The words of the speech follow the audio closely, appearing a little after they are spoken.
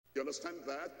You understand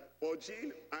that?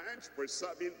 Purging and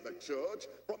preserving the church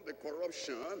from the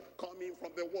corruption coming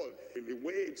from the world. In the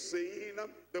way it's saying,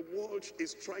 the world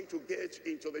is trying to get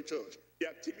into the church. The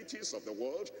activities of the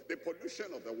world, the pollution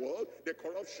of the world, the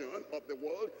corruption of the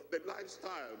world, the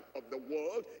lifestyle of the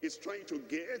world is trying to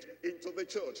get into the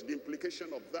church. The implication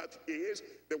of that is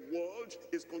the world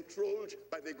is controlled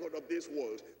by the God of this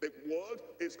world. The world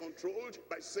is controlled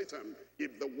by Satan.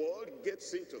 If the world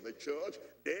gets into the church,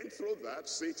 then through that,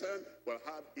 Satan will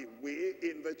have a way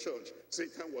in the church.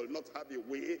 Satan will not have a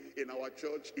way in our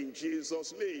church in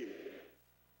Jesus' name.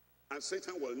 And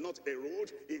Satan will not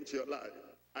erode into your life.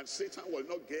 And Satan will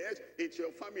not get into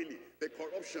your family. The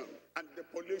corruption and the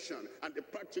pollution and the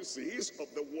practices of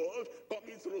the world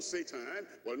coming through Satan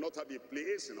will not have a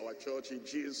place in our church in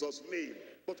Jesus' name.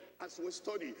 But as we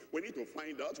study, we need to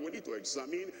find out, we need to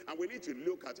examine, and we need to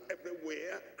look at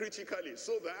everywhere critically,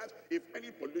 so that if any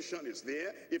pollution is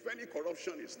there, if any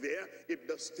corruption is there, if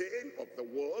the stain of the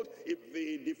world, if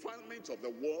the defilement of the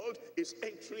world is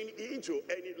entering into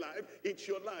any life,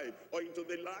 into your life, or into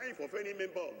the life of any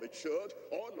member of the church,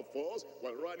 all of us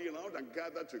will rally around and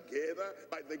gather together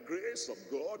by the grace of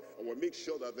God, and we'll make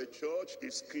sure that the church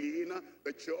is clean,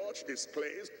 the church is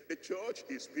cleansed, the church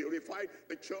is purified,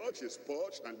 the church is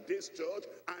purged, and this church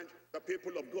and the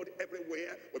people of God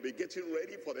everywhere will be getting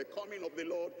ready for the coming of the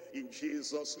Lord in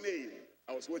Jesus' name.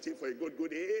 I was waiting for a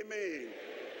good amen.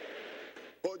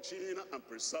 Purging and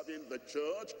preserving the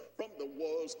church from the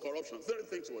world's corruption. 3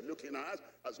 things we're looking at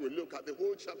as we look at the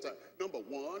whole chapter. Number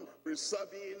 1,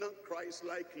 preserving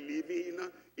Christ-like living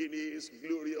in his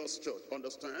glorious church.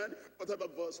 Understand? Whatever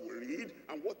verse we read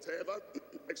and whatever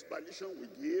explanation we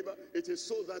give, it is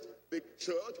so that the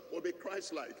church will be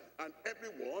Christ-like and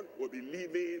everyone will be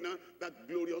living that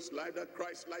glorious life, that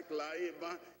Christ-like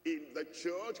life in the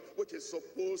church, which is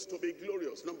supposed to be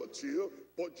glorious. Number 2,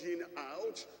 purging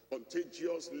out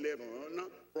contagious leaven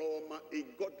from a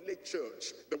godly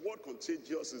church. The word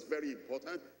contagious is very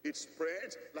important. It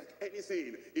spreads like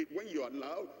anything. When you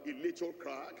allow a little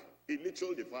crack, a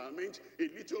little defilement, a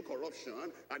little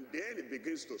corruption, and then it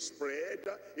begins to spread,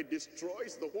 it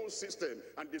destroys the whole system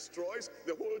and destroys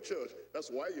the whole church. That's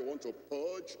why you want to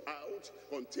purge out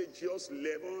contagious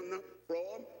leaven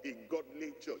from a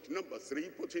godly church. Number 3,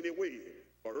 putting away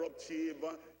corruptive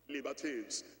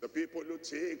libertines, the people who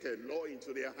take a law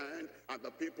into their hand, and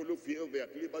the people who feel they are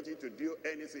at liberty to do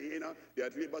anything. They are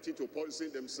at liberty to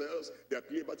poison themselves, they are at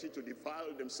liberty to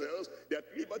defile themselves, they are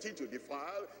at liberty to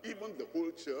defile even the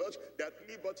whole church, they are at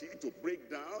liberty to break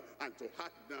down and to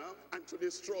hack down and to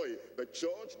destroy the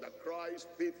church that Christ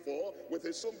paid for with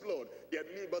his own blood. They are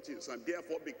liberties, and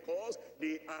therefore because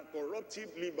they are corruptive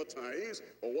libertines,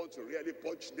 we want to really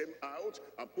purge them out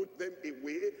and put them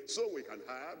away so we can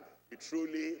have a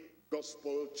truly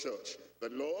gospel church. The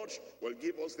Lord will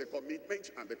give us the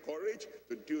commitment and the courage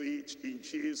to do it in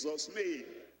Jesus' name.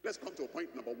 Let's come to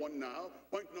point number 1 now.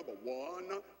 Point number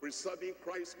 1, preserving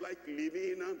Christ-like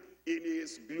living in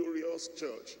his glorious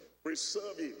church.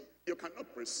 Preserving. You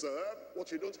cannot preserve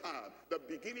what you don't have. The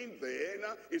beginning then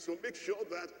is to make sure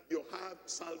that you have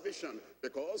salvation.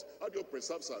 Because how do you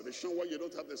preserve salvation when you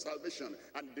don't have the salvation?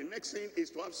 And the next thing is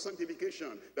to have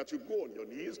sanctification. That you go on your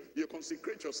knees, you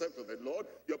consecrate yourself to the Lord,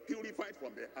 you're purified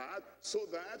from the heart, so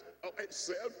that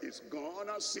self is gone,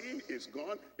 sin is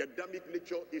gone, the Adamic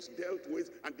nature is dealt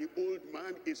with, and the old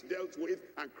man is dealt with,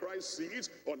 and Christ sits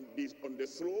on the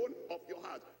throne of your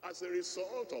heart. As a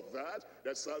result of that,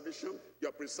 the salvation,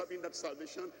 you're preserving that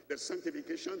salvation, the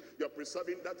sanctification, you're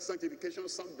preserving that sanctification.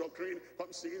 Some doctrine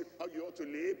comes in, how you ought to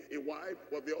live, a wife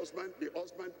or the husband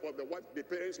or the wife, the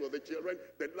parents or the children,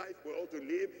 the life we ought to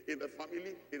live in the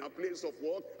family, in a place of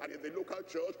work, and in the local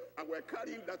church, and we're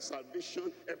carrying that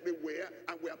salvation everywhere,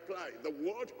 and we apply the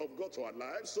word of God to our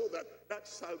lives so that that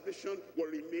salvation will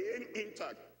remain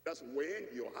intact. That's when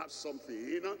you have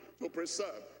something to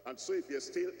preserve. And so if you're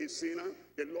still a sinner,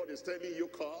 the Lord is telling you,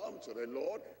 come to the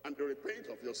Lord and repent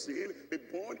of your sin, be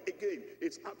born again.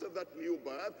 It's after that new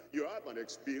birth, you have an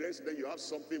experience, then you have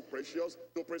something precious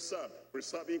to preserve.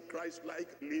 Preserving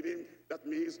Christ-like living, that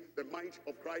means the might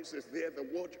of Christ is there, the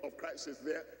word of Christ is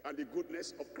there, and the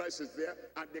goodness of Christ is there,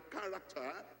 and the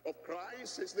character of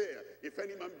Christ is there. If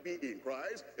any man be in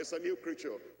Christ, it's a new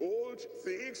creature. Old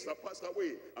things are passed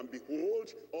away, and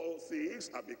behold, all things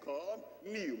have become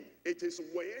new. It is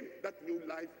when that new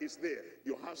life is there,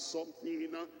 you have something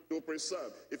to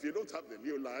preserve. If you don't have the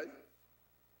new life,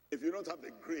 if you don't have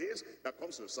the grace that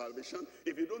comes with salvation,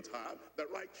 if you don't have the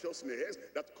righteousness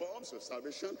that comes with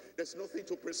salvation, there's nothing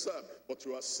to preserve. But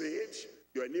you are saved,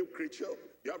 you're a new creature,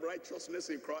 you have righteousness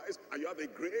in Christ, and you have the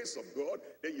grace of God,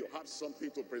 then you have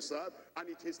something to preserve. And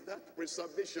it is that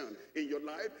preservation in your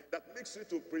life that makes you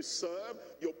to preserve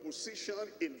your position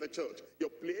in the church, your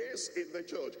place in the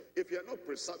church. If you're not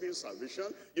preserving salvation,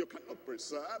 you cannot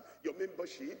preserve your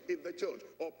membership in the church,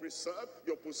 or preserve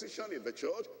your position in the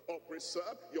church, or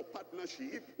preserve your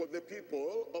partnership with the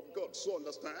people of God. So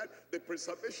understand, the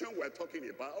preservation we're talking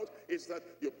about is that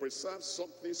you preserve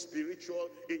something spiritual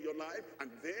in your life, and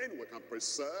then we can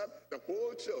preserve the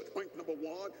whole church. Point number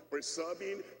one,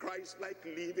 preserving Christ-like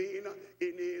living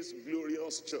in his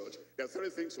glorious church. There are three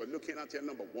things we're looking at here.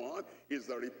 Number one is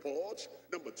the report.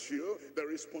 Number two, the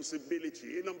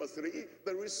responsibility. Number three,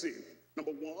 the receipt.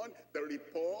 Number one, the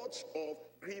report of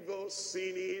grievous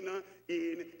sinning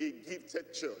in a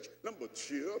gifted church. Number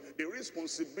two, the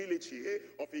responsibility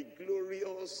of a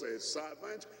glorious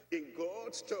servant in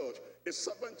God's church. The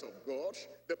servant of God,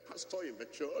 the pastor in the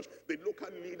church, the local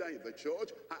leader in the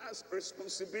church has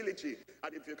responsibility.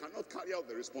 And if you cannot carry out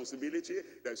the responsibility,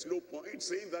 there's no point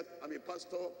saying that I'm a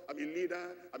pastor, I'm a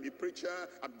leader, I'm a preacher,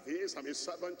 I'm this, I'm a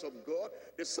servant of God.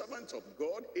 The servant of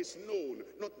God is known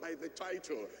not by the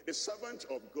title. The servant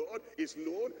of God is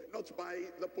known not by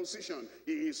the position.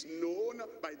 He is known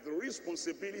by the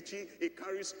responsibility he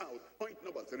carries out. Point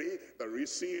number three, the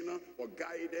reason for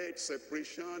guided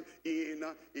separation in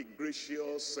a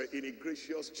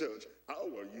gracious church. How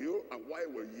will you and why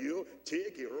will you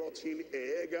take a rotten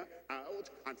egg out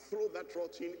and throw that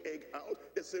rotten egg out?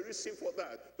 There's a reason for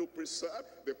that, to preserve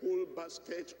the whole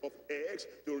basket of eggs,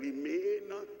 to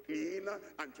remain clean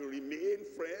and to remain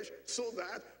fresh, so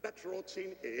that that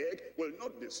rotten egg will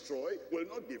not destroy, will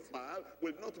not defile,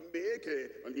 will not make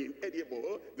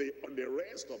inedible the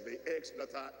rest of the eggs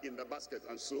that are in the basket.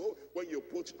 And so when you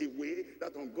put away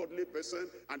that ungodly person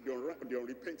and the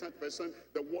unrepentant person,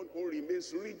 the one who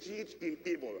remains rigid in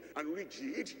evil and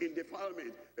rigid in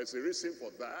defilement, there's a reason for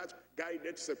that.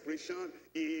 Guided separation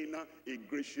in a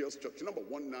gracious church. Number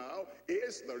one now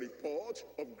is the report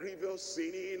of grievous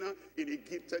sinning in a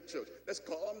gifted church. Let's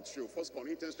come to 1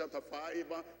 Corinthians chapter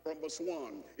 5 from verse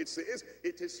 1. It says,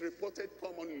 it is reported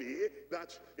commonly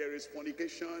that there is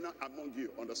fornication among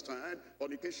you. Understand?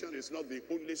 Fornication is not the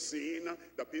only sin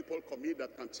that people commit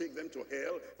that can take them to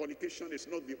hell. Fornication is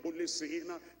not the only sin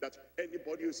that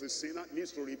anybody who is a sinner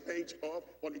needs to repent of.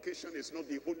 Fornication is not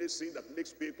the only sin that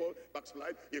makes people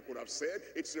backslide. He could have said,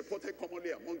 it's reported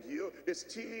commonly among you, the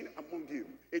stealing among you.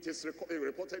 It is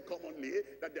reported commonly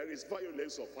that there is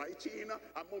violence or fighting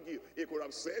among you. He could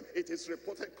have said, it is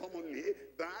reported commonly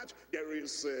that there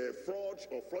is fraud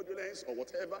or fraudulence or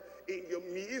whatever in your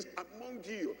midst among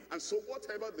you. And so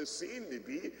whatever the sin may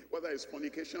be, whether it's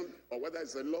fornication or whether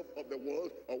it's the love of the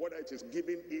world or whether it is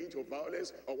giving in to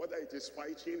violence or whether it is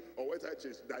fighting or whether it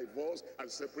is divorce and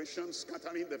separation,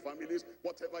 scattering the families,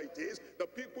 whatever it is, the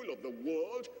people of the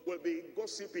world will be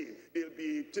gossiping. They'll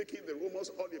be taking the rumors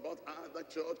all about other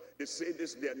church. They say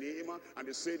this their name, and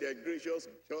they say they're gracious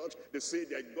church. They say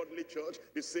they're godly church.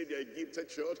 They say they're gifted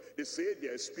church. They say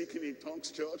they're speaking in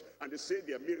tongues church, and they say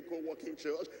they're miracle working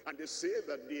church, and they say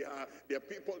that they are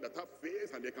people that have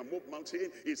faith and they can move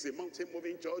mountain. It's a mountain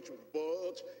moving church,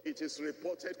 but it is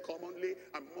reported commonly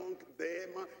among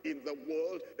them in the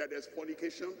world that there's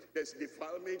fornication, there's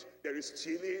defilement, there is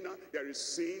stealing, there is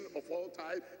sin of all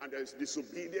types, and there is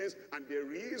disobedience, and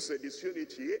there is a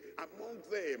disunity among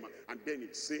them. And then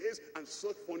it says, and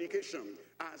such fornication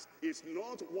as is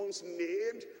not once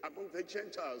named among the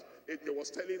Gentiles. It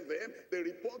was telling them the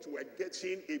report we're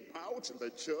getting about the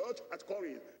church at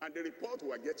Corinth, and the report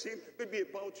we're getting maybe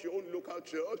about your own local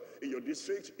church, in your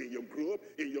district, in your group,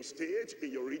 in your state,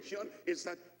 in your region, is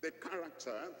that the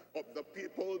character of the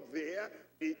people there,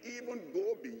 they even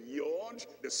go beyond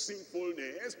the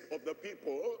sinfulness of the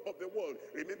people of the world.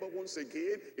 Remember, once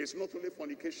again, it's not only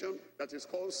fornication that is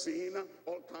called sin,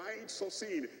 all kinds of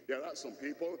sin. There are some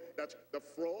people that the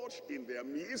fraud in their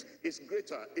midst is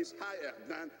greater, is higher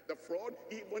than the fraud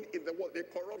even in the world. The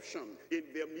corruption in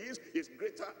their midst is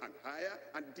greater and higher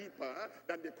and deeper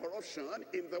than the corruption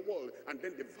in the world. And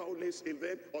then the violence in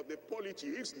them, or the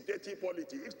politics, dirty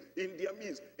politics in their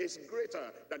midst, is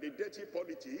greater than the dirty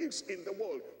politics in the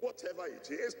world. Whatever it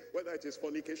is, whether it is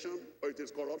fornication, or it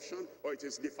is corruption, or it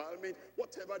is defilement,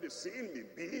 whatever the sin may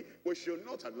be, we should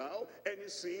not allow any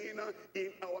sin in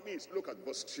our midst. Look at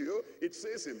verse 2. It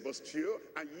says in verse 2,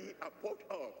 and ye are puffed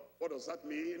up. What does that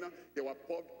mean? They were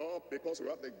puffed up because we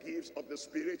have the gifts of the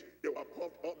Spirit. They were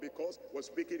puffed up because we're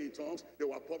speaking in tongues. They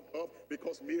were puffed up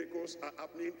because miracles are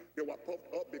happening. They were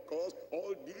puffed up because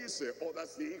all these other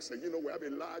things, we have a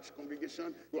large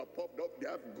congregation. They were puffed up. They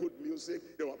have good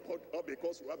music. They were puffed up because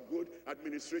because we have good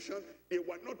administration. They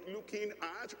were not looking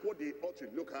at what they ought to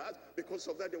look at. Because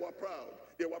of that, they were proud.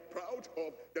 They were proud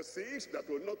of the things that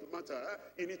will not matter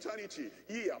in eternity.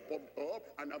 Ye are puffed up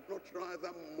and have not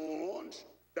rather mourned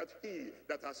that he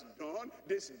that has done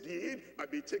this deed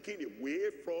might be taken away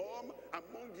from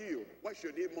among you. Why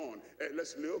should they mourn?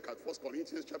 Let's look at 1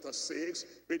 Corinthians chapter 6,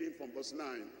 reading from verse 9.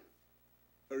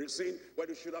 Are you seeing why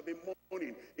they should have been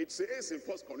mourning? It says in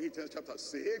 1 Corinthians chapter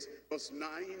 6, verse 9,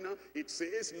 it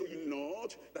says, know ye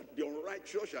not that the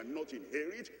unrighteous shall not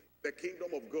inherit the kingdom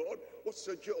of God? What's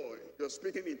the joy? You're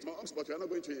speaking in tongues, but you're not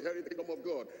going to inherit the kingdom of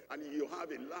God. And you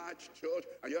have a large church,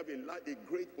 and you have a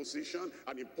great position,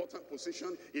 an important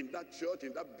position in that church,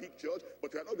 in that big church,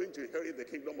 but you're not going to inherit the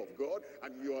kingdom of God.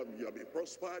 And you have been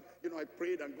prospered. You know, I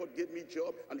prayed, and God gave me a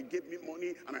job, and he gave me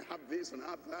money, and I have this, and I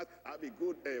have that. I have a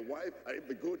good wife, I have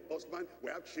a good husband.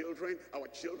 We have children. Our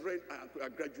children are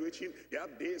graduating. They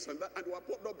have this and that, and we are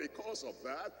put up because of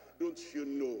that. Don't you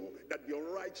know that the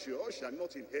unrighteous shall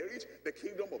not inherit the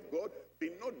kingdom of God? Be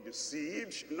not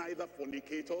deceived, neither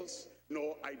fornicators,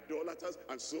 nor idolaters.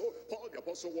 And so Paul the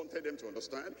apostle wanted them to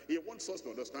understand. He wants us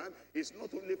to understand it's not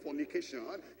only fornication.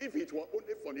 If it were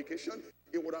only fornication,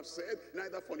 he would have said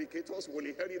neither fornicators will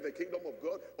inherit the kingdom of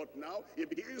God. But now he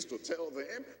begins to tell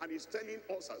them, and he's telling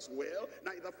us as well,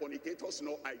 neither fornicators,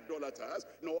 nor idolaters,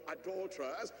 nor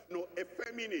adulterers, nor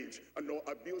effeminate, nor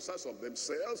abusers of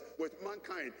themselves with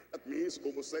mankind. That means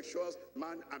homosexuals,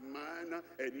 man and man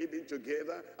living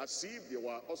together as if they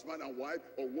were husband and wife,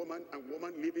 or woman and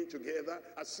woman living together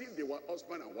as if they were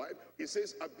husband and wife. He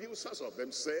says abusers of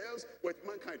themselves with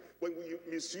mankind. When you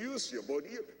misuse your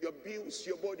body, you abuse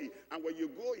your body. And when you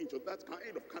go into that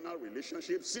kind of carnal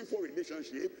relationship, sinful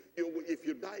relationship, if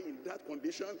you die in that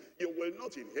condition, you will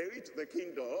not inherit the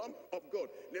kingdom of God.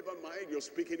 Never mind you're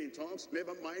speaking in tongues.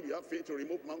 Never mind you have faith to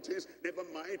remove mountains. Never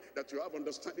mind that you have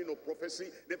understanding of prophecy.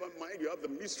 Never mind you have the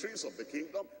mysteries of the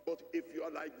kingdom. But if you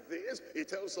are like this, it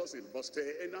tells us in verse 10,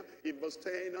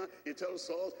 it tells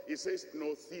us, it says,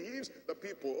 no thieves, the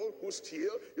people who steal.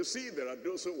 You see, there are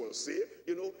those who will say,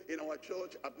 you know, in our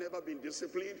church, I've never been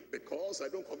disciplined because I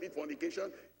don't commit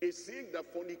fornication. Is saying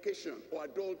that fornication or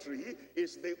adultery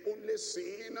is the only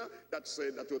sin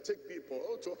that will take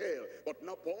people to hell. But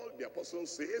now Paul the apostle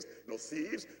says, no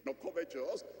thieves, no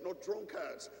covetous, no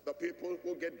drunkards, the people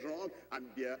who get drunk and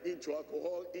they're into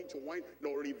alcohol, into wine,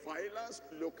 no revilers.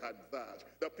 Look at that.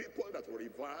 The people that will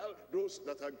revile, those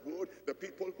that are good, the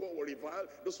people who will revile,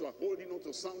 those who are holding on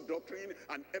to sound doctrine,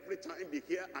 and every time they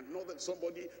hear another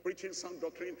somebody preaching sound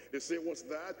doctrine, they say, what's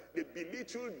that? They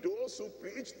belittle those who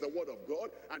preach the word of God,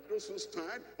 and those who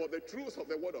stand for the truth of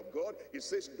the word of God. It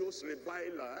says those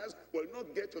revilers will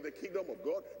not get to the kingdom of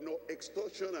God, nor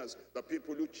extortioners, the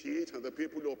people who cheat and the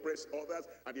people who oppress others,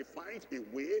 and they find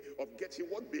a way of getting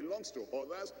what belongs to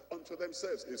others unto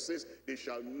themselves. It says they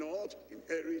shall not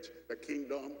inherit the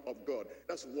kingdom of God.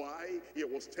 That's why he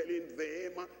was telling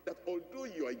them that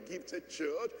although you are a gifted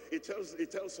church, it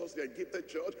tells us they are a gifted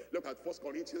church. Look at 1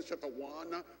 Corinthians chapter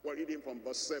 1, we're reading from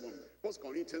verse 7. 1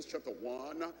 Corinthians chapter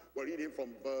 1, we're reading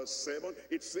from verse 7.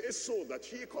 It says, so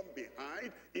that ye come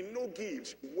behind in no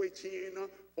gifts, waiting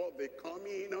for the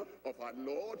coming of our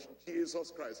Lord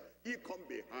Jesus Christ. Ye come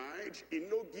behind in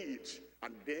no gifts.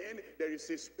 And then there is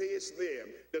a space there.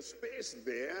 The space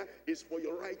there is for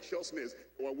your righteousness.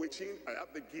 You are waiting. I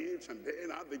have the gifts, and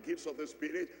then I have the gifts of the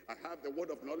Spirit. I have the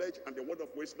word of knowledge and the word of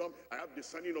wisdom. I have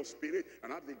discerning of spirit,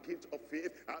 and I have the gift of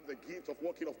faith. I have the gift of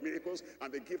working of miracles,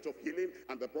 and the gift of healing,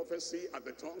 and the prophecy, and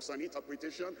the tongues, and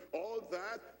interpretation. All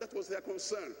that was their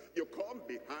concern. You come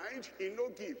behind in no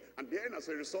gift. And then as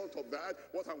a result of that,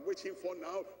 what I'm waiting for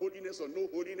now, holiness or no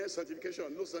holiness, sanctification or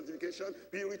no sanctification,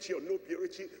 purity or no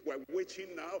purity, we're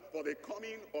waiting now for the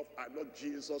coming of our Lord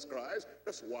Jesus Christ.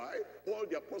 That's why Paul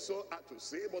the apostle had to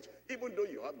say, but even though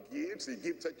you have gifts, a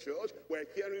gifted church, we're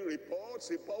hearing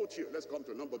reports about you. Let's come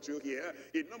to number 2 here.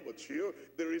 In number 2,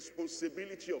 the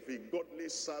responsibility of a godly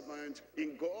servant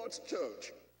in God's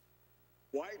church.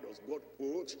 Why does God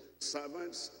put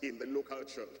servants in the local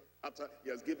church? After he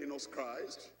has given us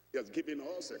Christ, he has given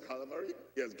us a Calvary,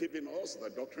 he has given us the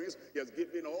doctrines, he has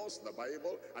given us the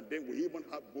Bible, and then we even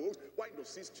have books. Why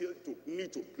does he still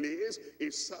need to place a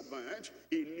servant,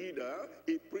 a leader,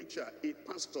 a preacher, a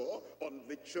pastor on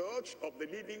the church of the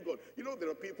living God? You know, there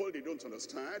are people, they don't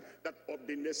understand that of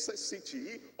the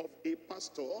necessity of a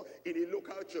pastor in a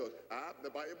local church. I have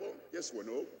the Bible, yes we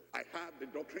know. I have the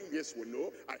doctrine, yes, we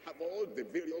know. I have all the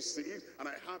various things, and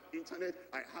I have internet,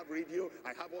 I have radio, I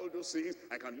have all those things.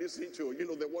 I can listen to,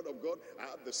 the word of God. I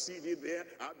have the CD there,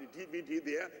 I have the DVD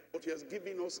there. But he has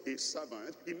given us a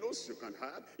servant. He knows you can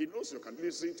have, he knows you can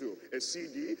listen to a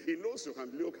CD, he knows you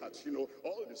can look at,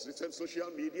 all the system, social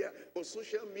media. But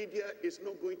social media is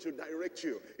not going to direct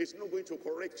you. It's not going to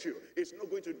correct you. It's not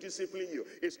going to discipline you.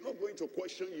 It's not going to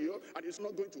question you, and it's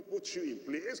not going to put you in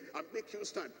place and make you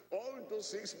stand. All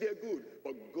those things, they're good.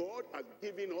 But God has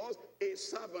given us a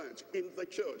servant in the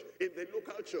church, in the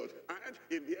local church, and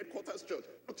in the headquarters church.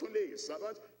 Not only a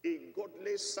servant, a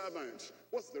godly servant.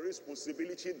 What's the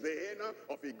responsibility then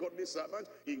of a godly servant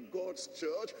in God's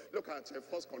church? Look at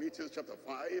 1 Corinthians chapter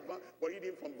 5. We're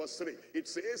reading from verse 3. It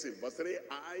says in verse 3,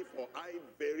 for I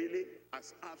verily,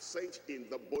 as absent in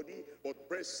the body, but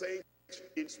present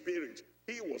in spirit.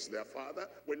 He was their father.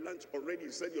 We learned already,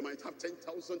 he said you might have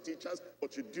 10,000 teachers,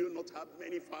 but you do not have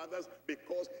many fathers,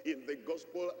 because in the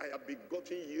gospel I have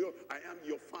begotten you. I am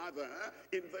your father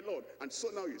in the Lord. And so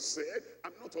now he said,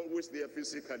 I'm not always there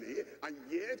physically, and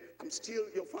yet I'm still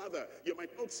your father. You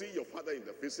might not see your father in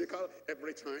the physical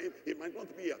every time. He might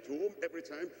not be at home every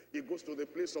time. He goes to the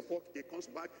place of work, he comes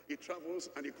back, he travels,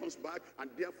 and he comes back, and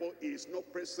therefore he is not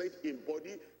present in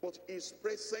body, but is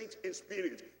present in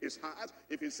spirit. His heart,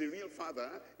 if he's a real father,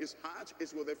 his heart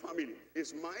is with the family,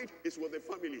 his mind is with the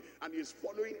family, and he's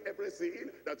following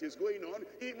everything that is going on.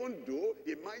 Even though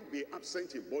he might be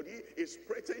absent in body, he's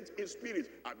present in spirit.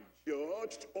 I've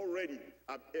judged already,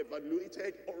 I've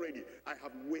evaluated already, I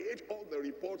have weighed all the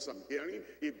reports I'm hearing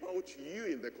about you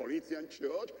in the Corinthian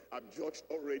church. I've judged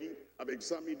already, I've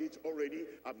examined it already,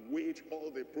 I've weighed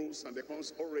all the pros and the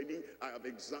cons already. I have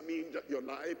examined your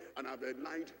life, and I've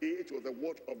aligned it with the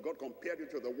word of God, compared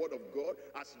it to the word of God,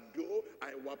 as though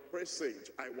I were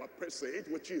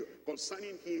present with you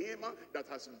concerning him that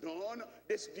has done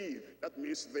this deed. That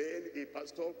means then, a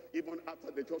pastor, even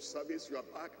after the church service, you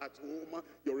are back at home.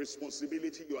 Your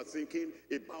responsibility, you are thinking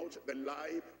about the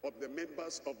life of the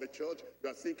members of the church. You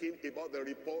are thinking about the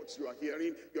reports you are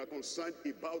hearing. You are concerned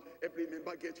about every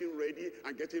member getting ready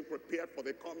and getting prepared for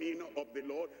the coming of the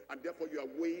Lord. And therefore you are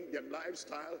weighing their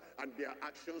lifestyle and their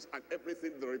actions and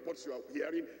everything, the reports you are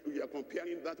hearing. You are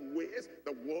comparing that with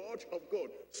the word of God,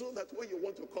 so that when you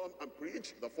want to come and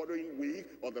preach the following week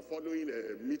or the following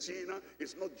meeting,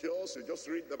 it's not just you just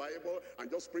read the Bible and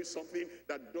just preach something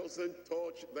that doesn't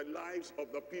touch the lives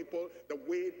of the people, the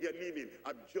way they're living.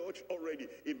 I've judged already.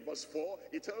 In verse 4,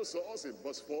 it tells us in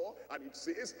verse 4, and it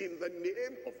says, in the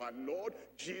name of our Lord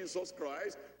Jesus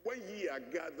Christ, when ye are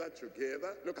gathered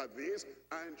together, look at this,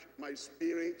 and my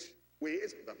spirit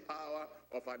with the power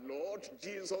of our Lord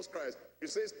Jesus Christ. It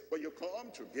says, when you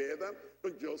come together,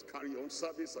 don't just carry on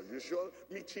service as usual,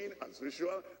 meeting as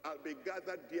usual. I'll be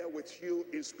gathered there with you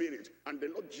in spirit. And the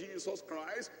Lord Jesus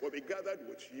Christ will be gathered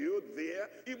with you there,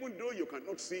 even though you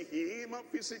cannot see him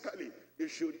physically. You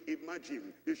should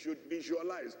imagine, you should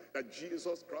visualize that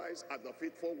Jesus Christ as the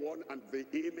faithful one and the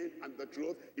amen and the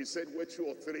truth. He said, where two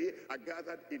or three are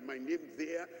gathered in my name,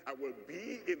 there I will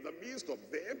be in the midst of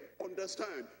them.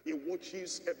 Understand, he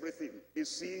watches everything. He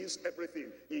sees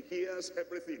everything. He hears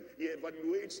everything. He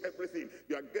evaluates everything.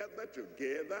 You are gathered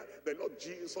together. The Lord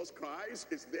Jesus Christ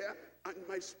is there, and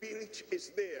my spirit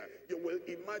is there. You will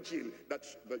imagine that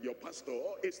your pastor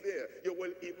is there. You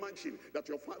will imagine that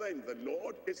your father in the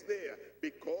Lord is there,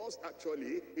 because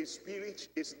actually his spirit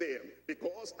is there.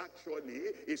 Because actually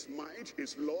his mind,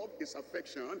 his love, his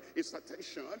affection, his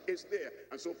attention is there.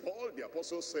 And so Paul the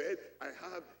apostle said, I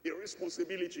have a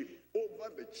responsibility over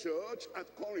the church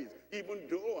at Corinth. Even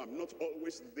though I'm not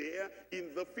always there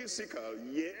in the physical,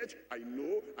 yet I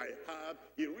know I have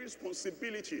a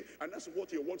responsibility. And that's what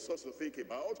he wants us to think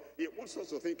about. He wants us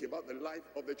to think about the life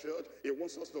of the church. He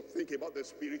wants us to think about the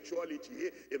spirituality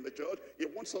in the church. He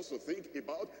wants us to think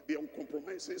about the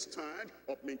uncompromising stand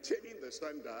of maintaining the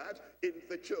standard in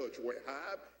the church. We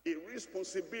have a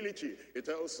responsibility. It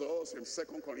tells us in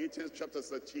 2 Corinthians chapter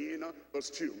 13, verse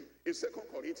 2. In 2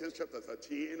 Corinthians chapter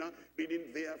 13, reading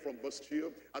there from verse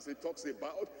 2, as it talks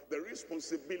about the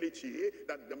responsibility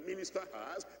that the minister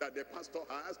has, that the pastor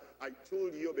has, I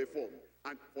told you before,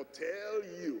 and foretell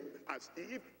you as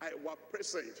if I were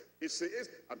present. He says,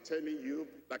 I'm telling you,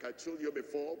 like I told you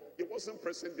before, he wasn't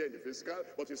present there in the physical,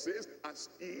 but he says, as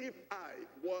if I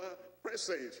were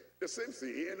present. The same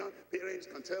thing, parents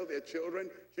can tell their children,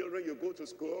 you go to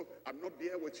school, I'm not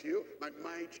there with you, my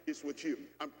mind is with you.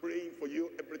 I'm praying for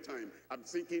you every time. I'm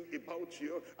thinking about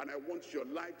you, and I want your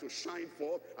light to shine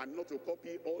forth and not to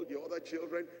copy all the other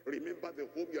children. Remember the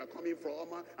home you are coming from,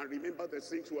 and remember the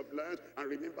things you have learned, and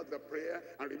remember the prayer,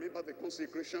 and remember the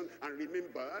consecration, and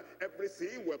remember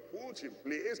everything we're put in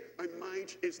place. My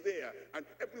mind is there, and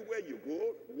everywhere you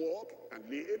go, walk and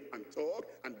live and talk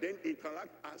and then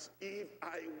interact as if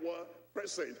I were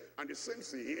present. And the same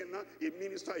thing, a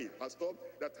minister, a pastor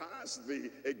that has the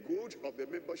good of the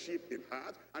membership in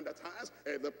heart, and that has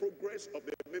the progress of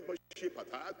the membership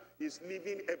at heart, is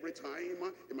living every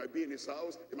time. He might be in his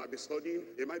house, he might be studying,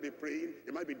 he might be praying,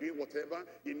 he might be doing whatever.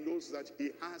 He knows that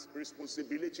he has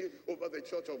responsibility over the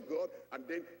church of God, and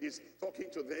then he's talking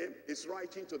to them, he's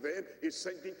writing to them, he's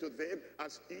sending to them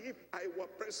as if I were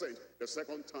present. The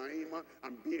second time,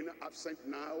 I'm being absent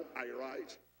now, I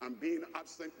write. I'm being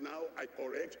absent now, I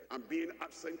correct. I'm being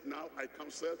absent now, I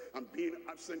counsel. I'm being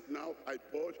absent now, I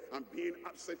purge. I'm being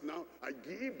absent now, I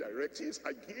give directives,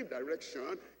 I give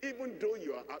direction. Even though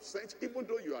you are absent, even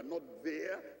though you are not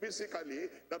there physically,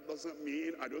 that doesn't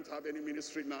mean I don't have any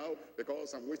ministry now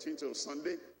because I'm waiting till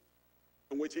Sunday.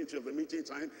 I'm waiting till the meeting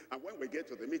time, and when we get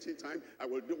to the meeting time, I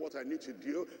will do what I need to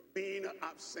do. Being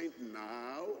absent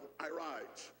now, I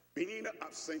write. Being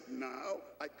absent now,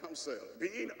 I counsel.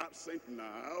 Being absent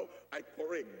now, I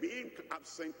correct. Being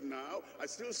absent now, I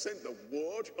still send the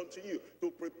word unto you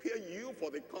to prepare you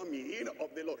for the coming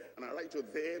of the Lord. And I write to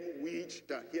them which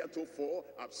heretofore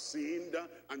have sinned,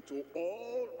 and to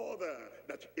all other,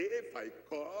 that if I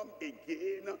come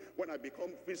again, when I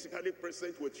become physically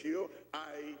present with you,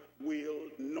 I will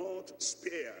not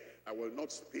spare. I will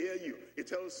not spare you. It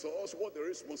tells us what the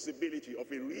responsibility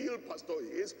of a real pastor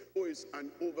is, who is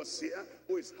an overseer,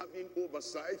 who is having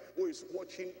oversight, who is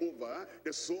watching over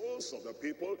the souls of the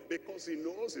people, because he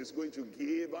knows he's going to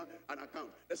give an account.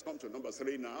 Let's come to number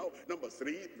 3 now. Number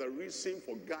 3, the reason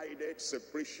for guided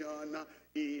separation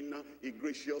in a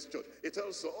gracious church. It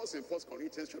tells us in 1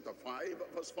 Corinthians chapter 5,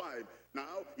 verse 5.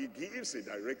 Now, he gives the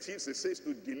directives. He says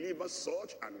to deliver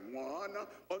such an one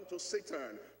unto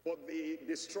Satan for the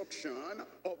destruction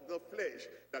of the flesh,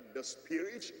 that the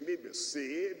spirit may be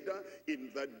saved in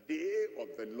the day of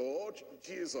the Lord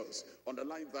Jesus.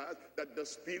 Underline that the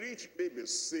spirit may be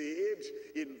saved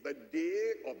in the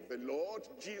day of the Lord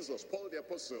Jesus. Paul the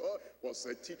apostle was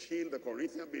teaching the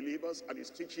Corinthian believers, and he's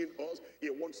teaching us. He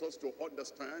wants us to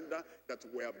understand that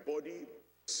we're body,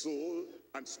 soul,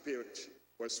 and spirit.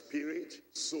 We're spirit,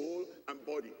 soul, and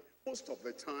body. Most of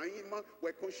the time,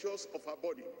 we're conscious of our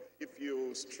body. If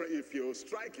you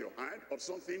strike your hand or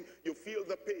something, you feel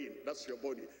the pain. That's your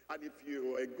body. And if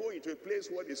you go into a place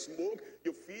where there's smoke,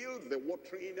 you feel the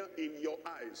watering in your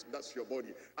eyes. That's your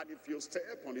body. And if you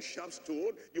step on a sharp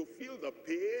stone, you feel the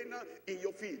pain in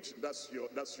your feet. That's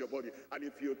your body. And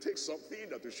if you take something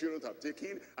that you shouldn't have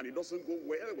taken and it doesn't go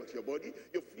well with your body,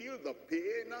 you feel the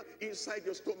pain inside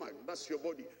your stomach. That's your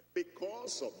body.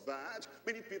 Because of that,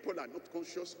 many people are not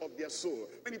conscious of their soul.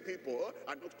 Many people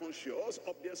are not conscious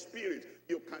of their spirit.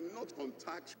 You cannot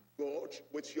contact God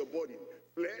with your body.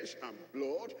 Flesh and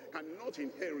blood cannot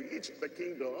inherit the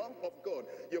kingdom of God.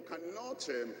 You cannot,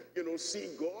 see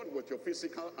God with your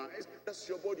physical eyes. That's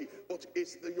your body. But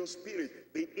it's your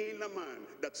spirit, the inner man,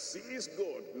 that sees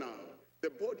God now. The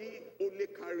body only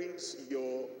carries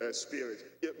your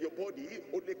spirit. Your body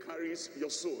only carries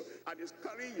your soul. And it's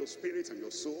carrying your spirit and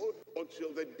your soul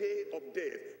until the day of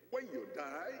death. When you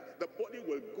die, the body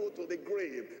will go to the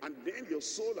grave. And then your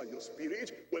soul and your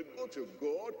spirit will go to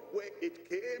God where it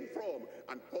came from.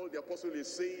 And Paul the apostle is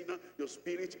saying, your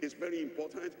spirit is very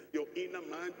important. Your inner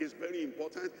man is very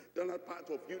important. The other part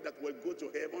of you that will go to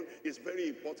heaven is very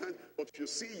important. But you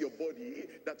see your body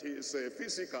that is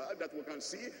physical, that we can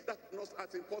see, that's not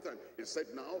as important. He said,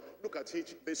 now, look at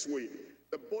it this way.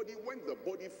 The body, when the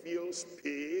body feels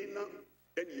pain,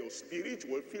 then your spirit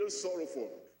will feel sorrowful.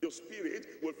 Your spirit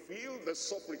will feel the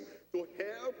suffering. To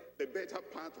help the better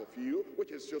part of you,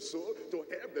 which is your soul, to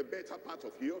help the better part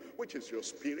of you, which is your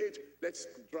spirit, let's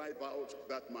drive out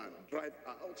that man, drive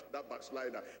out that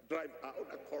backslider, drive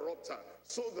out that corrupter,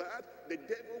 so that the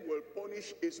devil will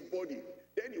punish his body.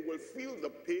 Then he will feel the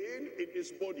pain in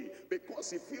his body. Because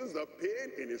he feels the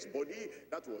pain in his body,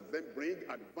 that will then bring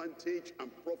advantage and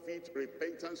profit,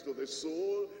 repentance to the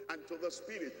soul and to the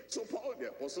spirit. So Paul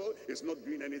the apostle is not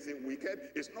doing anything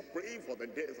wicked. He's not praying for the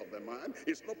death of the man.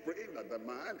 He's not praying that the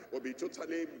man will be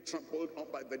totally trampled on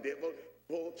by the devil.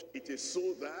 But it is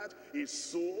so that his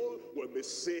soul will be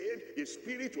saved, his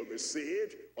spirit will be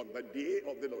saved on the day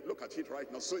of the Lord. Look at it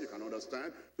right now so you can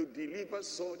understand. To deliver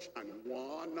such an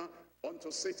one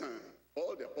unto Satan.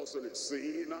 All the apostle is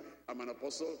saying, I'm an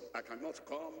apostle, I cannot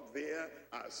come there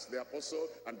as the apostle,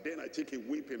 and then I take a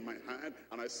whip in my hand,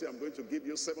 and I say, I'm going to give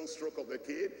you 7 strokes of the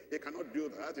cane. He cannot do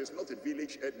that. He's not a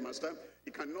village headmaster.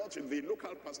 He cannot, the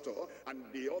local pastor and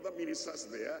the other ministers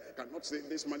there cannot say,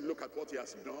 this man, look at what he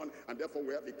has done, and therefore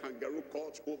we have the kangaroo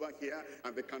court over here,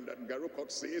 and the kangaroo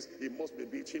court says he must be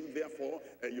beaten, therefore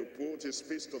you put his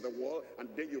fist to the wall, and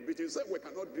then you beat him. So we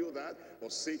cannot do that,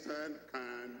 but Satan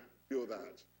can do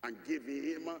that and give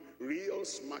him real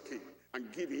smacking and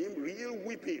give him real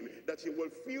whipping, that he will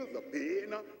feel the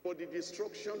pain for the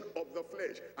destruction of the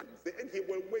flesh. And then he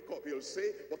will wake up. He'll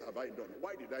say, what have I done?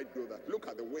 Why did I do that? Look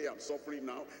at the way I'm suffering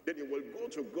now. Then he will go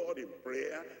to God in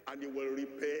prayer, and he will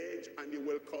repent, and he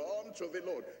will come to the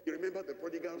Lord. You remember the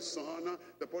prodigal son?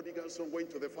 The prodigal son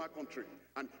went to the far country,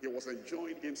 and he was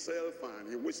enjoying himself, and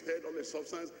he wasted all the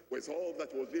substance with all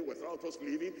that was there without us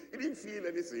living. He didn't feel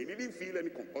anything. He didn't feel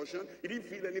any compulsion. He didn't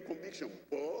feel any conviction.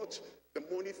 But the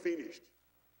money finished.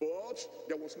 But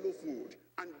there was no food.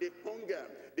 And the hunger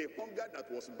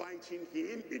that was biting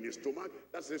him in his stomach,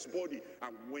 that's his body.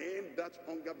 And when that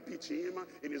hunger beat him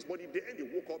in his body, then he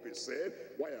woke up and said,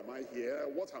 why am I here?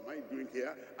 What am I doing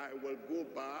here? I will go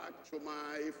back to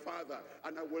my father,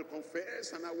 and I will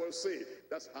confess, and I will say.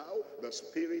 That's how the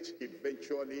spirit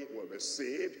eventually will be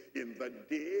saved in the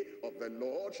day of the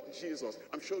Lord Jesus.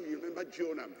 I'm sure you remember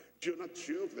Jonah. Jonah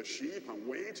took the ship and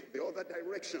went the other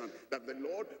direction that the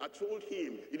Lord had told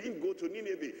him. He didn't go to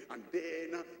Nineveh. And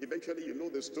then eventually, you know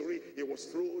the story, he was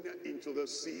thrown into the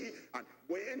sea. And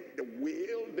when the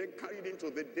whale then carried into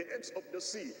the depths of the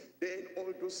sea, then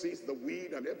all those seas, the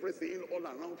weed and everything all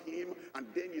around him, and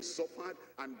then he suffered,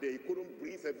 and they couldn't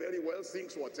breathe very well.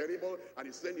 Things were terrible. And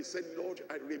he said, Lord,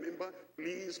 I remember,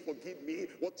 please forgive me.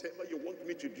 Whatever you want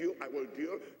me to do, I will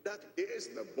do. That is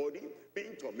the body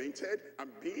being tormented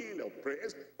and being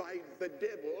oppressed by the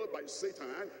devil, by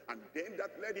Satan. And then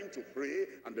that led him to pray,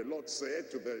 and the Lord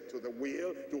said to the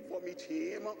whale to vomit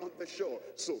him on the shore.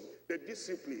 So the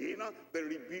discipline, the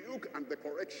rebuke, and the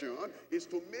correction is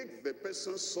to make the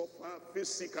person suffer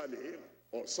physically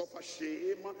or suffer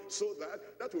shame, so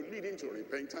that will lead him to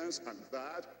repentance, and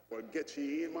that will get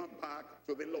him back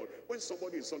to the Lord. When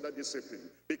somebody is under discipline,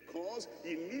 because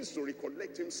he needs to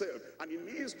recollect himself, and he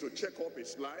needs to check up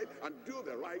his life and do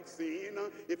the right thing.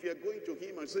 If you're going to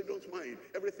him and say, don't mind,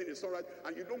 everything is all right,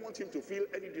 and you don't want him to feel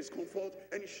any discomfort,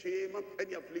 any shame,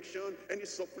 any affliction, any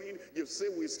suffering, you say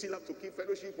we still have to keep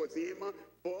fellowship with him,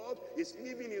 but he's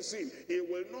living in sin. He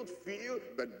will not feel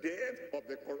the depth of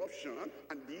the corruption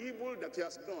and the evil that he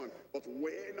has done. But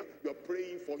when you're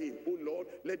praying for him, oh Lord,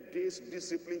 let this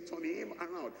discipline turn him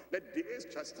around. Let this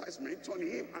chastisement turn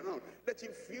him around. Let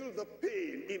him feel the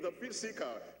pain in the physical.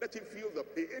 Let him feel the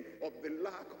pain of the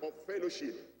lack of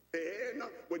fellowship. Then,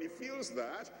 when he feels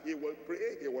that, he will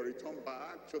pray, he will return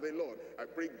back to the Lord. I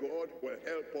pray God will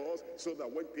help us so that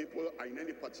when people are in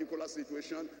any particular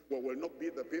situation, we will not be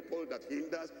the people that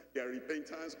hinders their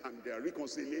repentance and their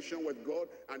reconciliation with God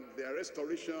and their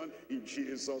restoration in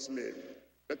Jesus' name.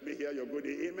 Let me hear your good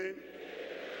amen.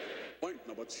 Point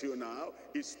number 2 now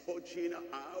is purging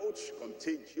out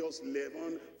contagious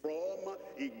leaven from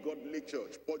a godly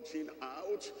church. Purging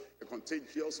out a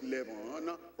contagious leaven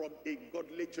from a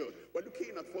godly church. We're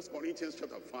looking at 1 Corinthians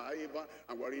chapter 5,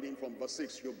 and we're reading from verse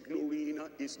 6. Your glorying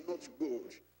is not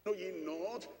good. Know ye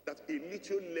not that a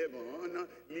little leaven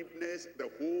leaveneth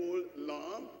the whole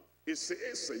lump? It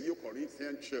says, you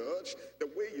Corinthian church, the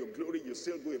way you glory, you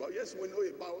still go about. Yes, we know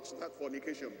about that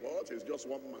fornication, but it's just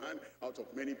one man out of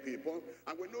many people.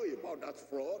 And we know about that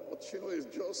fraud, but you know, it's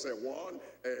just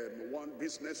one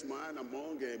businessman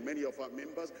among many of our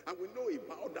members. And we know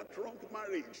about that wrong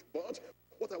marriage, but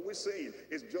what are we saying?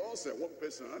 It's just one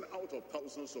person out of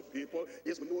thousands of people.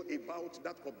 Yes, we know about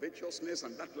that covetousness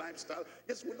and that lifestyle.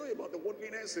 Yes, we know about the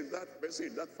worldliness in that person,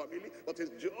 in that family, but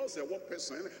it's just one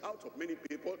person out of many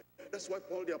people. That's why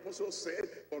Paul the Apostle said,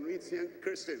 Corinthian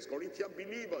Christians, Corinthian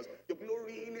believers, your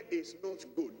glorying is not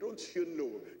good. Don't you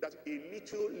know that a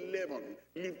little leaven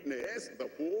leaveneth the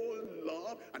whole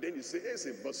lump? And then he says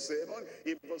in verse 7,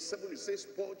 it says,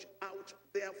 purge out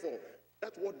therefore.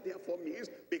 That's what therefore means,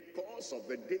 because of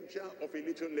the danger of a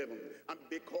little leaven, and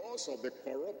because of the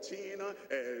corrupting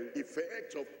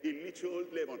effect of a little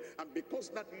leaven, and because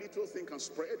that little thing can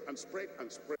spread and spread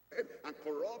and spread and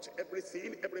corrupt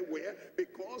everything everywhere,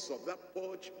 because of that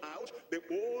purge out the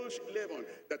old leaven,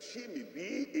 that she may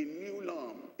be a new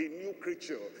lamb, a new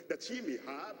creature, that she may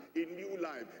have a new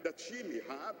life, that she may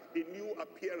have a new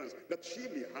appearance, that she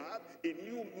may have a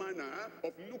new manner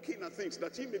of looking at things,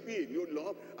 that she may be a new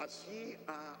lamb as ye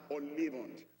are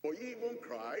unleavened. For even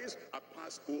Christ, a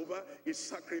Passover, is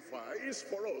sacrificed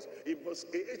for us. In verse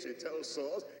 8, it tells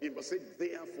us, in verse 8,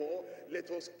 therefore, let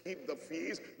us keep the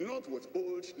feast, not with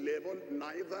old leaven,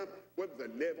 neither with the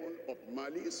leaven of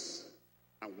malice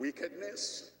and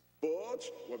wickedness, but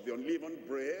with the unleavened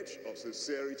bread of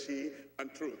sincerity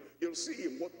and truth. You'll see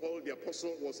in what Paul the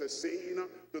apostle was saying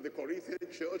to the Corinthian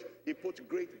church, he put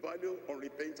great value on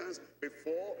repentance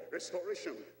before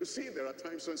restoration. You see, there are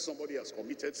times when somebody has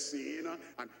committed sin,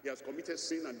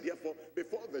 and therefore,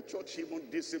 before the church even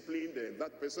disciplined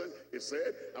that person, he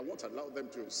said, I won't allow them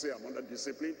to say I'm under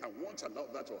discipline. I won't allow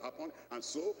that to happen. And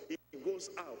so he goes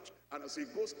out. And as he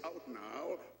goes out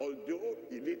now, although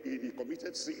he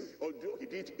committed sin, although he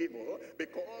did evil,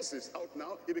 because he's out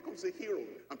now, he becomes a hero.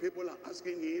 And people are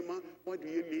asking him, why do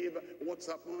you leave? What's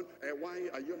happened? Why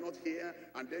are you not here?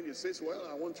 And then he says, well,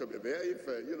 I want to be there if,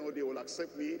 they will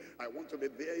accept me. I want to be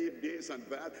there if this and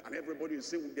that. And everybody is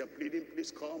saying, they're pleading,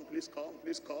 please come, please come,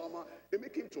 please come. They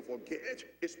make him to forget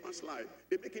his past life.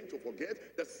 They make him to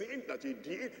forget the thing that he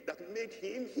did that made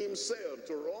him himself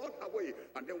to run away.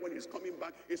 And then when he's coming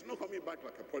back, he's not coming back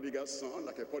like a prodigal son,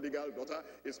 like a prodigal daughter.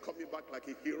 He's coming back like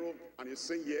a hero, and he's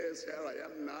saying, yes, here I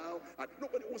am now. And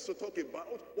nobody wants to talk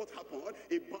about what happened,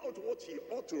 about what he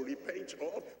ought to repent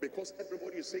of, because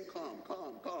everybody is saying, come,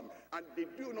 come, come. And they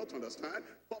do not understand,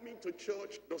 coming to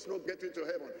church does not get you to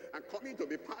heaven. And coming to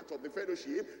be part of the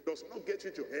fellowship does not get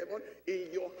you to heaven. In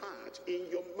your heart, in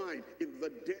your mind, in the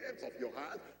depth of your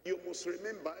heart, you must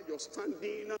remember you're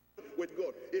standing with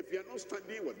God. If you're not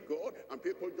standing with God and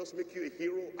people just make you a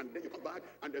hero, and then you come back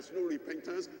and there's no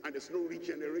repentance, and there's no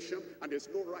regeneration, and there's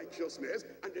no righteousness,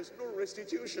 and there's no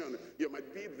restitution, you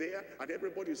might be there and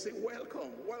everybody say,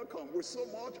 welcome, welcome, we so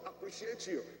much appreciate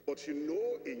you. But you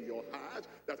know in your heart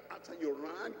that after you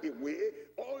ran away,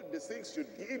 all the things you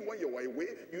did when you were away,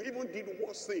 you even did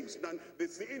worse things than the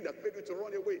thing that made you to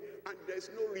run away. And there's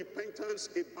no repentance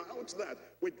about that.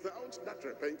 Without that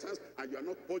repentance, and you're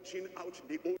not purging out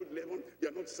the old leaven,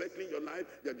 you're not settling your life,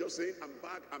 you're just saying, I'm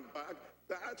back,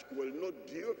 that will not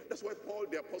do. That's why Paul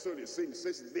the apostle is saying, he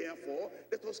says, therefore,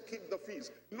 let us keep the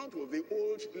feast, not with the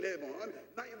old leaven,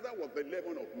 neither with the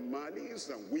leaven of malice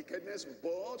and wickedness,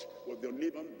 but with the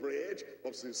unleavened bread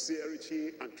of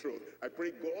sincerity and truth. I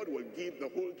pray God will give the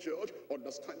whole church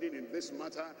understanding in this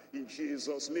matter in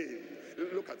Jesus' name.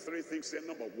 Look at three things here.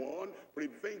 Number one,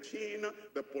 preventing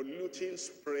the polluting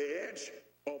spread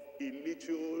of a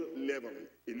little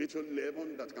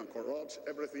leaven that can corrupt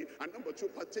everything. And number two,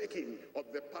 partaking of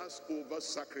the Passover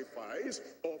sacrifice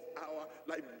of our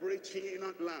liberating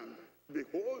lamb.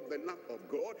 Behold, the Lamb of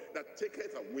God that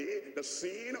taketh away the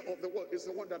sin of the world is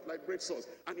the one that liberates us,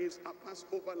 and is a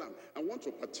Passover lamb. I want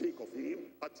to partake of him,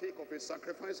 partake of his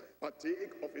sacrifice,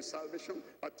 partake of his salvation,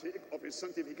 partake of his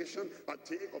sanctification,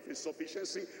 partake of his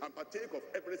sufficiency, and partake of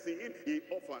everything he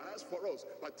offers for us.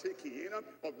 Partaking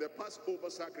of the Passover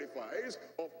sacrifice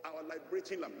of our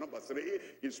liberating lamb. Number three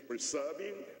is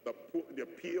preserving the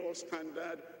pure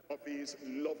standard of his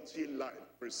lofty life.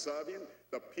 Preserving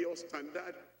the pure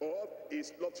standard of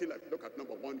his lofty life. Look at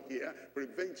number one here.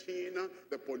 Preventing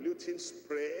the polluting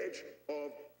spread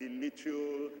of a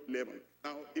little leaven.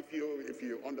 Now, if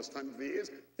you understand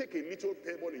this, take a little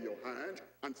pebble in your hand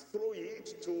and throw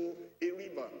it to a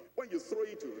river. When you throw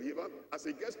it to a river, as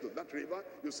it gets to that river,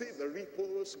 you see the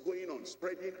ripples going on,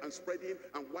 spreading and spreading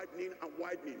and widening and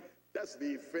widening. That's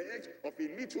the effect of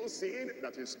a little sin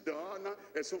that is done.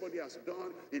 Somebody has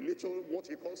done a little, what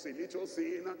he calls a little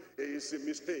sin, is a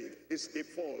mistake, it's a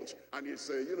fault, and it's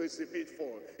a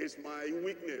pitfall, it's my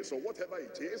weakness, or whatever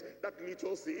it is. That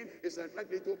little sin is like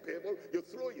that little pebble you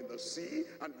throw in the sea,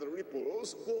 and the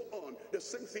ripples go on. The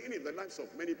same thing in the lives of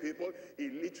many people. A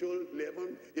little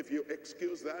leaven, if you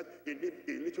excuse that, a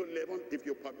little leaven, if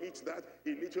you permit that,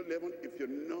 a little leaven, if you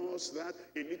nurse that,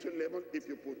 a little leaven, if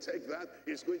you protect that,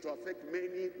 it's going to affect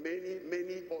many, many,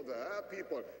 many other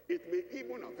people. It may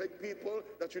even affect people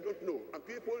that you don't know, and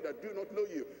people that do not know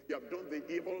you. You have done the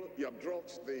evil, you have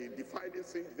dropped the defiling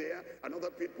thing there, and other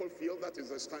people feel that is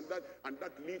the standard, and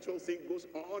that little thing goes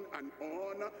on and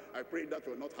on. I pray that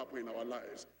will not happen in our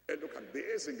lives. And look at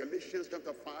this in Galatians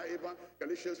chapter 5.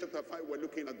 Galatians chapter 5, we're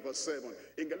looking at verse 7.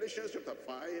 In Galatians chapter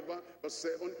 5, verse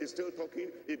 7 is still talking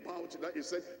about that. He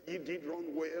said, ye did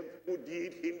run well, who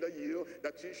did hinder you,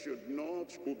 that ye should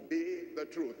not obey obey the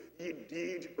truth. You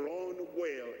did run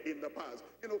well in the past.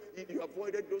 You know, you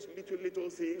avoided those little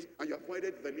things, and you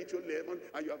avoided the little leaven,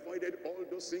 and you avoided all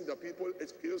those things that people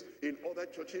excuse in other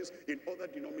churches, in other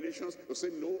denominations, to say,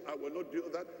 no, I will not do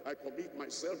that. I commit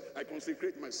myself, I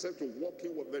consecrate myself to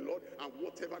walking with the Lord, and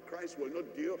whatever Christ will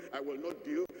not do, I will not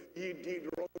do. Ye did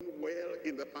run well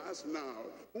in the past. Now,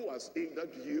 who has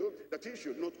hindered you that you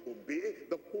should not obey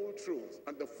the whole truth,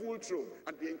 and the full truth,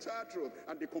 and the entire truth,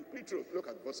 and the complete truth? Look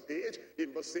at verse 8.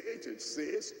 In verse 8 it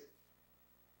says,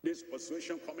 this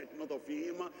persuasion cometh not of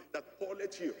him that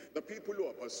calleth you. The people who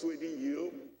are persuading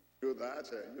you do that,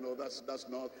 you know, that's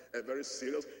not very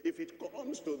serious. If it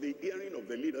comes to the hearing of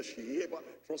the leadership,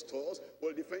 trust us,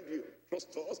 will defend you.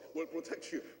 Trust us, will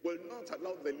protect you. Will not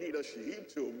allow the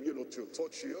leadership to, you know, to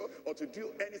touch you or to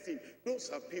do anything.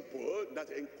 Those are people that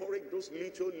encourage those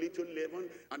little leaven,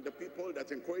 and the people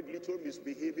that encourage little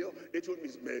misbehavior, little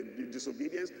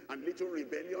disobedience, and little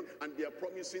rebellion, and they are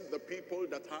promising the people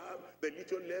that have the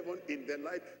little leaven in their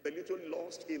life, the little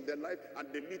lust in their life, and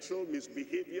the little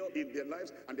misbehavior in their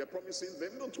lives, and they're promising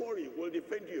them, don't worry, we'll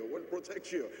defend you, we'll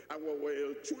protect you, and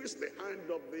we'll twist the hand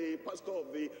of the pastor,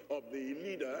 of the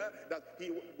leader, that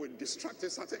he will distract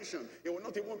his attention. He will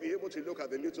not even be able to look at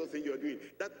the little thing you're doing.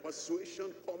 That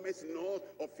persuasion cometh not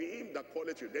of him that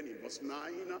calleth you. Then in verse 9,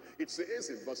 it says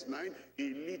in verse 9,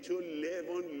 a little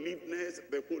leaven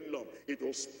leaveneth the whole lump. It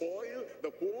will spoil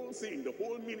the whole thing, the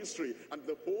whole ministry, and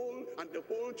the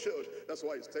whole church. That's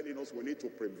why it's telling us we need to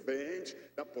prevent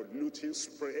that polluting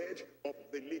spread of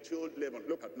the little leaven.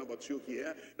 Look at number 2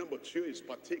 here. Number 2 is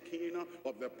partaking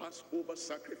of the Passover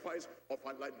sacrifice of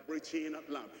a liberating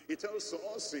lamb. It tells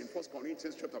us in 1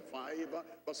 Corinthians chapter 5,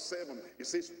 verse 7, it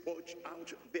says, purge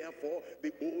out therefore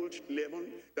the old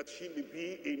leaven, that ye may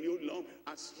be a new lump,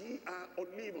 as ye are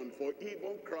unleavened. For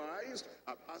even Christ,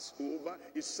 our Passover,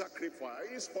 is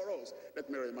sacrificed for us. Let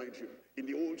me remind you, in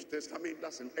the Old Testament,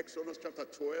 that's in Exodus chapter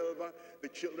 12, the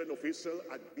children of Israel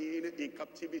had been in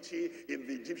captivity in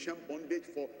the Egyptian bondage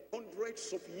for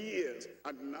hundreds of years,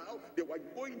 and now they were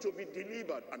going to be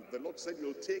delivered, and the Lord said,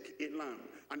 you'll take a lamb,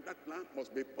 and that lamb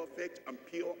must be perfect and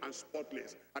pure and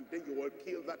spotless, and then you will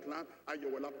kill that lamb, and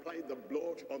you will apply the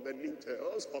blood on the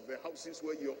lintels of the houses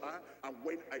where you are, and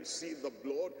when I see the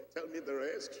blood, tell me the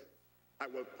rest, I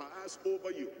will pass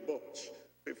over you. But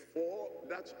before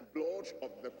that blood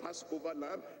of the Passover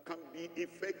lamb can be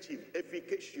effective,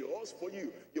 efficacious for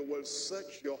you, you will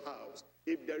search your house.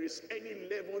 If there is any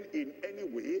leaven in any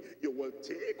way, you will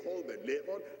take all the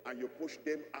leaven and you push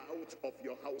them out of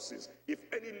your houses. If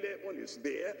any leaven is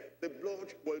there, the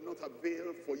blood will not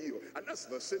avail for you. And that's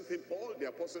the same thing Paul the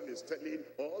apostle is telling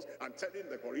us and telling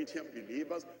the Corinthian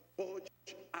believers. Purge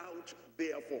out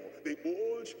therefore the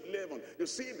old leaven. You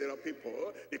see, there are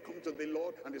people, they come to the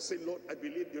Lord and they say, Lord, I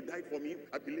believe you died for me.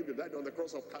 I believe you died on the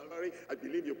cross of Calvary. I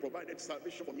believe you provided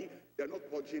salvation for me. They're not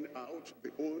purging out the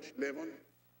old leaven.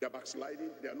 They're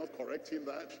backsliding. They're not correcting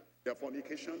that. Their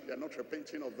fornication, they're not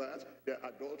repenting of that. Their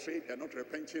adultery, they're not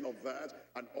repenting of that.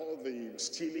 And all the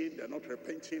stealing, they're not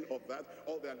repenting of that.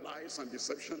 All their lies and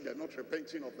deception, they're not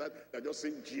repenting of that. They're just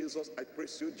saying, Jesus, I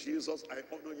praise you. Jesus, I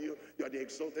honor you. You are the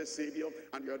exalted Savior,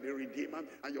 and you are the Redeemer,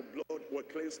 and your blood will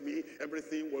cleanse me.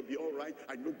 Everything will be all right.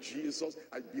 I know Jesus.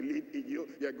 I believe in you.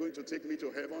 You are going to take me to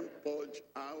heaven. Purge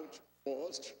out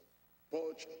first.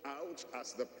 Purge out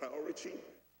as the priority.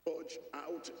 Purge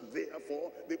out,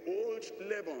 therefore, the old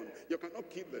leaven. You cannot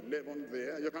keep the leaven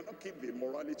there. You cannot keep the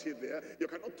immorality there. You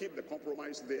cannot keep the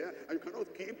compromise there. And you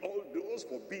cannot keep all those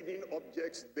forbidden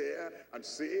objects there and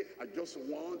say, I just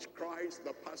want Christ,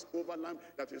 the Passover lamb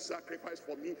that is sacrificed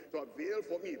for me, to avail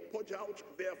for me. Purge out,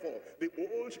 therefore, the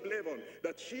old leaven,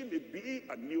 that she may be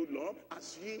a new lump,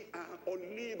 as ye are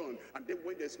unleavened. And then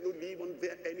when there's no leaven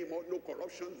there anymore, no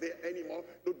corruption there anymore,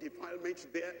 no defilement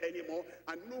there anymore,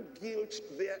 and no guilt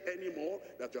there anymore,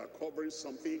 that you are covering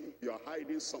something, you are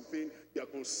hiding something, you are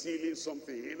concealing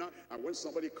something, and when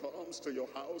somebody comes to your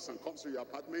house and comes to your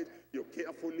apartment, you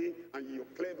carefully and you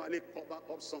cleverly cover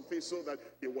up something so that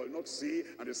they will not see,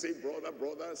 and they say, brother,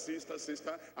 brother, sister,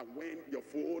 sister, and when your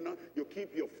phone, you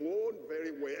keep your phone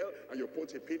very well, and you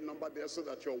put a pin number there so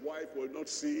that your wife will not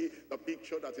see the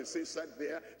picture that is inside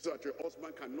there, so that your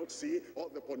husband cannot see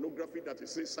all the pornography that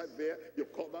is inside there. You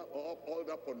cover up all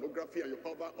that pornography, and you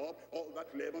cover up all that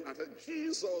leaven, and say,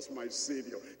 Jesus, my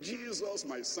Savior, Jesus,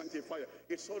 my sanctifier, fire.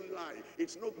 It's all lie.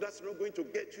 That's not going to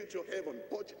get you to heaven.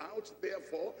 Purge out,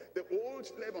 therefore, the old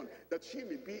leaven, that she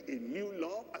may be a new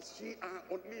lump as she are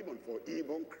unleavened. For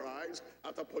even Christ,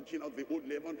 after purging out the old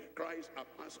leaven, Christ has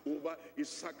passed over his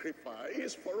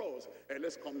sacrifice for us. And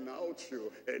let's come now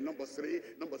to number three.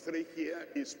 Number three here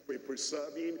is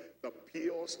preserving the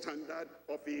pure standard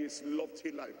of his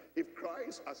lofty life. If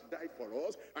Christ has died for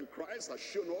us, and Christ has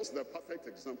shown us the perfect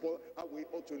example how we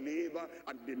ought to live,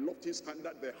 and the lofty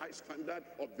standard, the high standard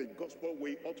of the gospel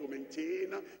we ought to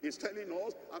maintain, he's telling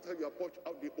us, after you have purged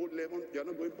out the old leaven, you're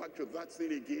not going back to that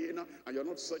thing again, and you're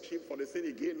not searching for the thing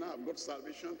again. Now I've got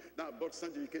salvation, now I've got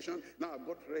sanctification, now I've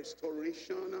got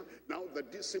restoration, now the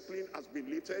discipline has been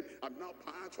lifted. I'm now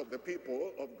part of the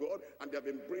people of God, and they have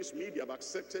embraced me, they have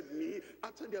accepted me.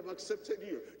 After they have accepted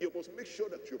you, you must make sure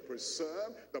that you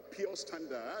preserve the pure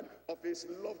standard of his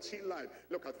lofty life.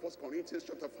 Look at 1 Corinthians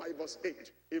chapter 5 verse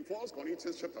 8. In 1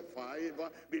 Corinthians chapter 5,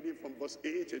 reading from verse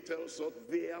 8, it tells us,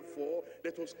 therefore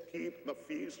let us keep the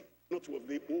feast, not with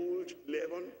the old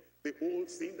leaven, the old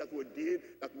thing that we did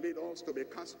that made us to be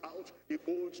cast out, the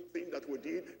old thing that we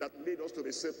did that made us to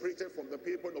be separated from the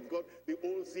people of God, the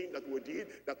old thing that we did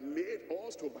that made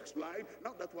us to backslide.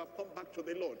 Now that we have come back to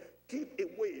the Lord, keep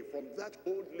away from that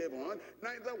old leaven,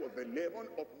 neither with the leaven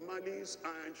of malice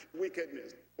and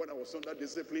wickedness. When I was under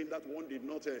discipline, that one did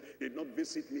not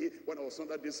visit me. When I was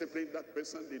under discipline, that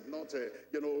person did not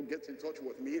get in touch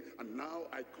with me. And now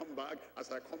I come back.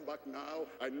 As I come back now,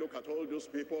 I look at all those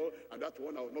people, and that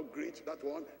one I will not greet, that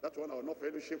one I will not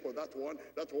fellowship with, that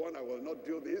one I will not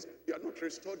do this. You are not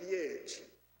restored yet.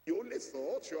 You only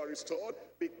thought you are restored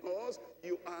because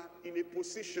you are in a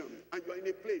position and you are in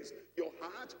a place. Your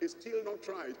heart is still not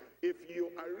right. If you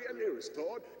are really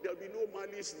restored, there'll be no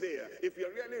malice there. If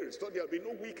you're really restored, there'll be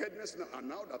no wickedness now. And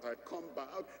now that I come back,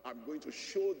 I'm going to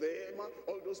show them,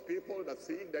 all those people that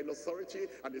think they're in authority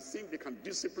and they think they can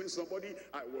discipline somebody,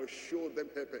 I will show them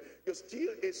pepper. You're still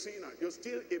a sinner. You're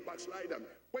still a backslider.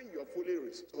 When you're fully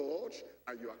restored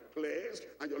and you are cleansed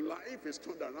and your life is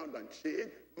turned around and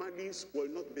changed, malice will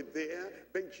not be there,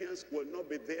 vengeance will not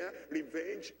be there,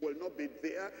 revenge will not be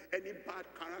there, any bad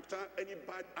character, any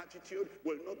bad attitude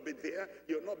will not be there.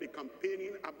 You'll not be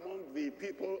campaigning among the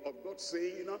people of God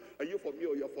saying, are you for me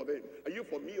or you're for them? Are you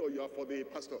for me or you're for the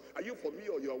pastor? Are you for me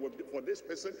or you're for this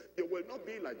person? You will not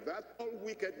be like that. All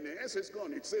wickedness is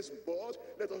gone. It says, but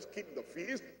let us keep the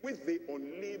feast with the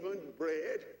unleavened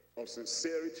bread of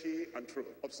sincerity and truth.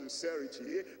 Of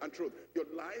sincerity and truth. Your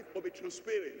life will be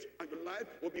transparent and your life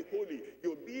will be holy.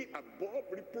 You'll be above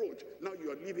reproach. Now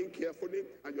you are living carefully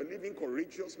and you're living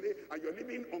courageously and you're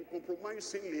living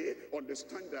uncompromisingly on the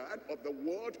standard of the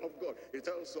word of God. It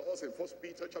tells us in 1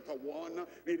 Peter chapter 1,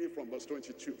 reading from verse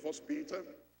 22. 1 Peter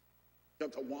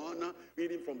chapter 1,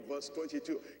 reading from verse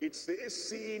 22. It says,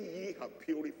 seeing ye have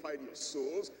purified your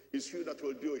souls, it's you that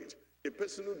will do it. A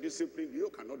person who disciplines you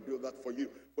cannot do that for you.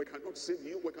 We cannot save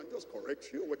you. We can just correct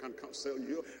you. We can counsel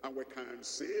you. And we can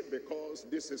say, because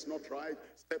this is not right,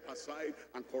 step aside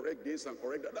and correct this and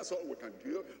correct that. That's all we can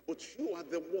do. But you are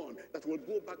the one that will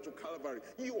go back to Calvary.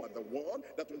 You are the one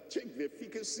that will take the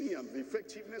efficacy and the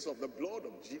effectiveness of the blood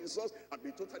of Jesus and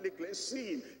be totally cleansed.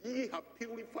 Seeing ye have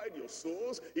purified your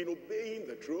souls in obeying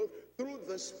the truth through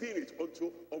the Spirit unto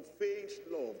unfeigned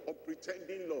love,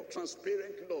 unpretending love,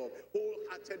 transparent love,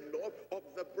 wholehearted love of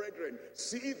the brethren.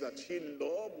 See that ye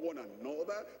love one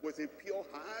another with a pure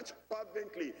heart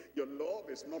fervently. Your love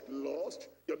is not lost.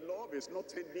 Your love is not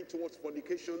tending towards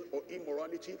fornication or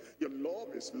immorality. Your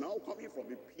love is now coming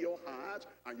from a pure heart,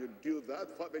 and you do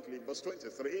that fervently. In verse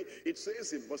 23, it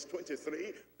says in verse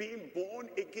 23, being born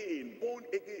again, born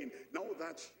again. Now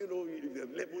that, the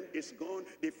leaven is gone,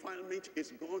 defilement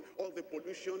is gone, all the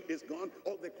pollution is gone,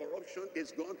 all the corruption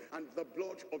is gone, and the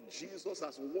blood of Jesus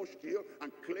has washed you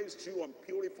and cleansed you and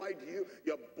purified you.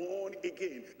 You are born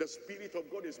again. The Spirit of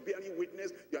God is bearing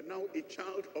witness. You are now a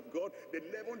child of God. The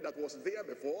leaven that was there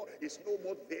before is no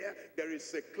more there. There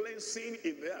is a cleansing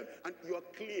in there, and you are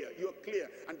clear. You are clear,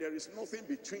 and there is nothing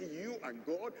between you and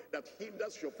God that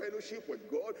hinders your fellowship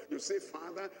with God. You say,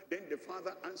 Father, then the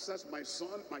Father answers, my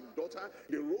son, my daughter.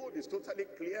 The road is totally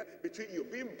clear between you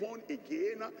being born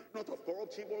again, not of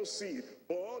corruptible seed,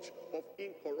 but of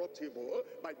incorruptible,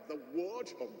 by the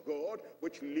word of God,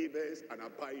 which liveth and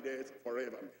abideth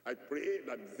forever. I pray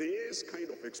that this kind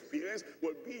of experience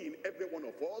will be in every one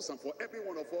of us and for every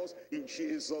one of us in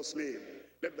Jesus' name.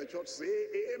 Let the church say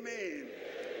amen.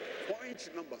 Point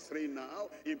number 3 now.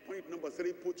 In point number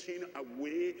 3, putting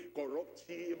away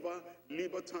corruptive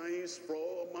libertines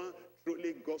from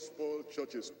truly gospel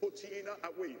churches, putting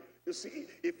away. You see,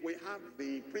 if we have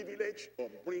the privilege of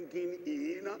bringing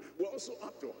in, we also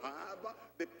have to have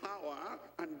the power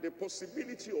and the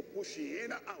possibility of pushing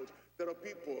out. There are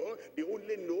people, they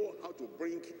only know how to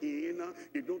bring in,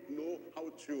 they don't know how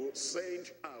to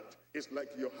send out. It's like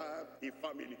you have a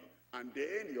family. And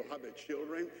then you have the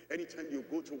children. Anytime you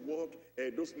go to work,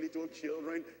 those little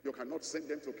children, you cannot send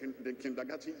them to the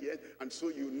kindergarten yet. And so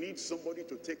you need somebody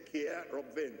to take care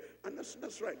of them. And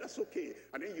that's right, that's okay.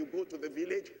 And then you go to the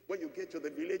village. When you get to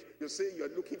the village, you say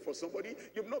you're looking for somebody.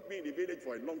 You've not been in the village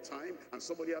for a long time. And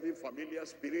somebody having familiar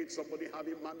spirit, somebody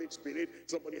having married spirit,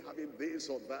 somebody having this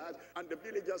or that. And the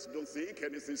villagers don't think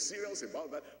anything serious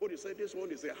about that. Oh, they say this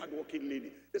one is a hardworking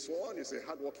lady. This one is a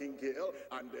hardworking girl.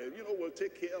 And, we'll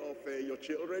take care of your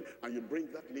children, and you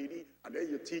bring that lady, and then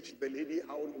you teach the lady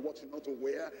what not to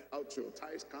wear, how to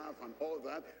tie scarf and all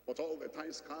that. But all the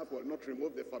tie scarf will not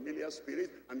remove the familiar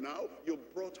spirit. And now you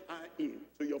brought her in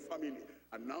to your family,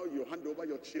 and now you hand over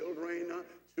your children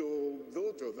to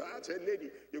that lady.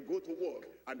 You go to work,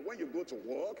 and when you go to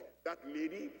work, that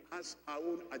lady has her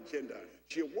own agenda.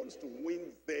 She wants to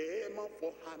win them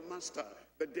for her master,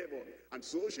 the devil. And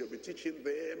so she'll be teaching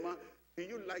them, do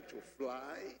you like to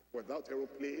fly without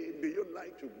aeroplane? Do you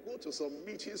like to go to some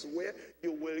meetings where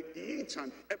you will eat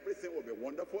and everything will be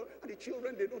wonderful? And the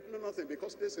children, they don't know nothing,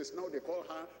 because this is now, they call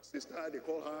her sister, they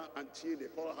call her auntie, they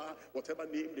call her whatever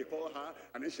name they call her,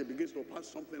 and then she begins to pass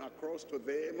something across to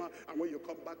them. And when you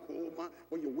come back home,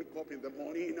 when you wake up in the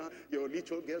morning, your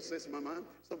little girl says, Mama,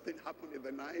 something happened in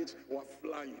the night. We were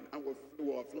flying, and we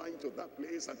were flying to that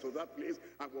place and to that place,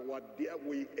 and we were there.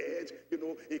 We ate,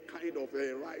 a kind of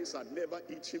a rice I'd never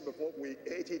eaten before. We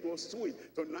ate it. It was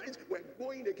sweet. Tonight we're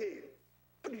going again.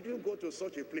 How did you go to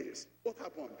such a place? What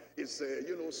happened? It's,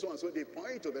 so and so. They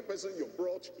point to the person you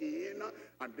brought in,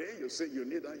 and then you say you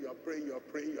need that. You are praying, you are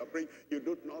praying, you are praying. You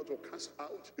don't know how to cast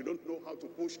out. You don't know how to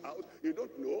push out. You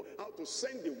don't know how to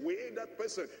send away that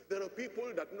person. There are people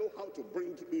that know how to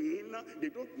bring in. They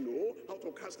don't know how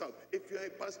to cast out. If you're a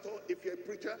pastor, if you're a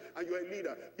preacher, and you're a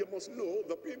leader, you must know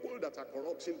the people that are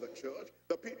corrupting the church,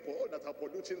 the people that are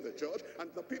polluting the church,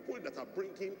 and the people that are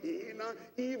bringing in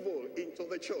evil into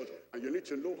the church. And you need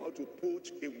to know how to put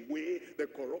away the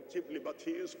corruptive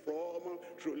liberties from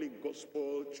truly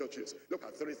gospel churches. Look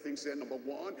at three things here. Number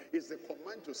one is the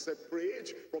command to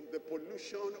separate from the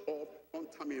pollution of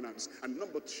contaminants. And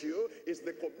number two is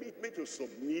the commitment to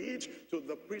submit to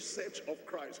the precepts of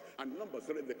Christ. And number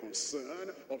three, the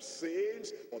concern of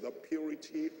saints for the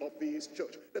purity of his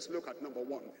church. Let's look at number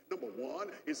one. Number one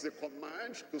is the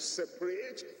command to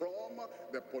separate from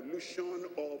the pollution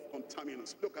of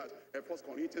contaminants. Look at 1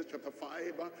 Corinthians chapter 5.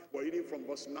 We're reading from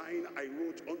verse 9. I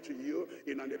wrote unto you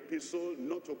in an epistle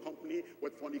not to company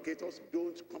with fornicators.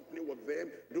 Don't company with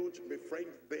them. Don't befriend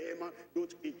them.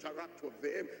 Don't interact with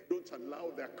them. Don't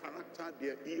allow their character,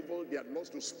 their evil, their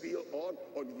lust to spill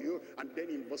on you. And then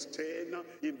in verse 10,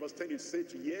 it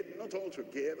says, yet not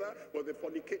altogether, but the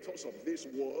fornicators of this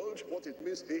world. What it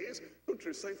means is, don't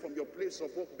resign from your place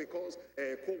of work because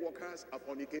co-workers are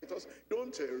fornicators.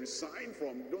 Don't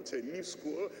leave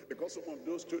school because some of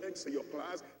those students in your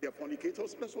class, they are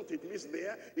fornicators. That's what it means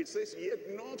there. It says, yet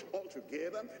not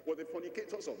altogether with the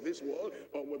fornicators of this world,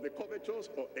 or with the covetous,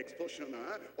 or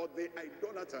extortioner, or the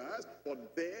idolaters,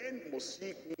 but then must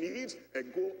ye needs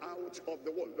go out of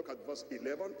the world. Look at verse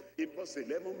 11. In verse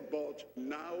 11, but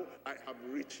now I have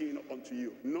written unto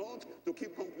you, not to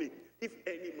keep company, if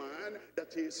any man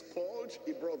that is called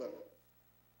a brother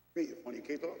be a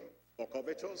fornicator, or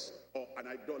covetous, or an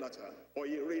idolater, or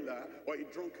a railer, or a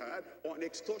drunkard, or an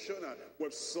extortioner,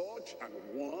 with such and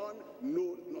one,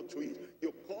 no, not to it.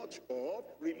 You cut off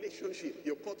relationship,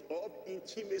 you cut off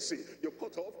intimacy, you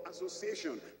cut off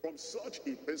association from such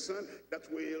a person that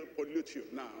will pollute you.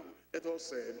 Now, let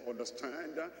us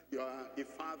understand you are a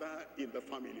father in the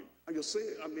family. And you say,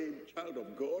 I'm a child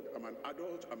of God, I'm an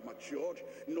adult, I'm matured.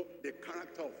 No, the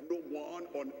character of no one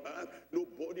on earth,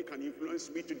 nobody can influence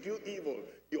me to do evil.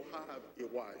 You have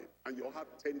a wife, and you have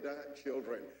tender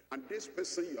children. And this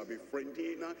person you are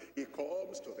befriending, he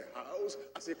comes to the house.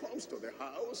 As he comes to the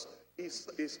house,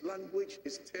 his language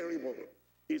is terrible.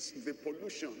 It's the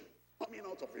pollution coming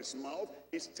out of his mouth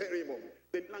is terrible.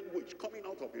 The language coming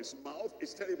out of his mouth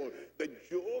is terrible. The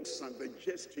jokes and the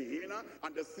jesting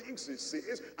and the things he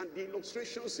says and the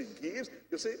illustrations he gives,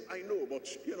 you say, I know, but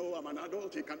I'm an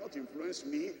adult, he cannot influence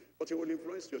me, but he will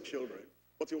influence your children.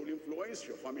 but it will influence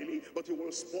your family, but it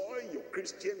will spoil your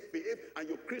Christian faith and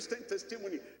your Christian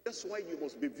testimony. That's why you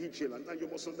must be vigilant, and you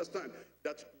must understand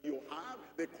that you have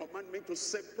the commandment to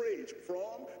separate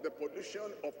from the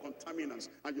pollution of contaminants,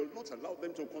 and you'll not allow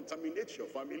them to contaminate your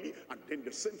family. And then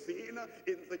the same thing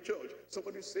in the church.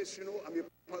 Somebody says, you know, I'm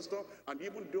a pastor, and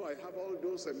even though I have all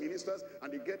those ministers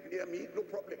and they get near me, no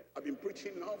problem. I've been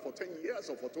preaching now for 10 years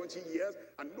or for 20 years,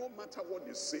 and no matter what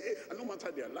they say, and no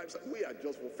matter their lives, we are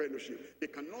just for fellowship. They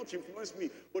cannot influence me,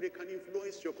 but they can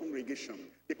influence your congregation.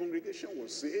 The congregation will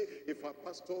say, if a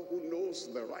pastor who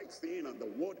knows the right thing and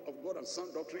the word of God and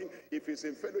sound doctrine, if he's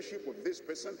in fellowship with this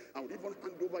person and will even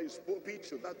hand over his pulpit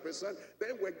to that person,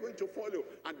 then we're going to follow.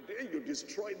 And then you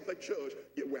destroy the church.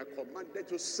 We are commanded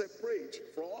to separate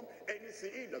from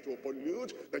anything that will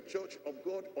pollute the church of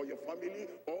God or your family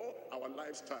or our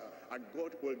lifestyle. And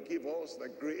God will give us the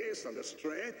grace and the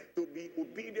strength to be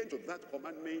obedient to that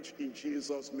commandment in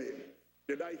Jesus' name.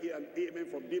 Did I hear an amen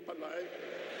from Deeper Life?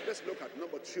 Let's look at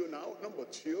number 2 now. Number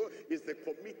 2 is the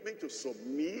commitment to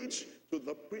submit to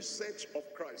the precepts of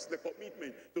Christ. The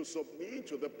commitment to submit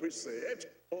to the precepts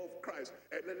of Christ.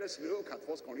 And then let's look at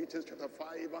 1 Corinthians chapter 5.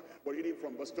 We're reading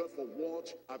from verse 12. For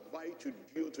what have I to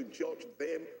do to judge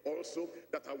them also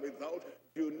that are without?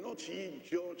 Do not ye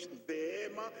judge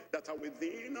them that are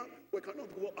within? We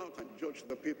cannot go out and judge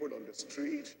the people on the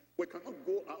street. We cannot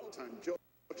go out and judge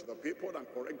the people and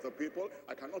correct the people.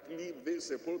 I cannot leave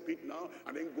this pulpit now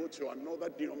and then go to another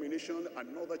denomination,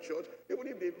 another church. Even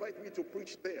if they invite me to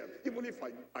preach there, even if I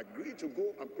agree to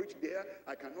go and preach there,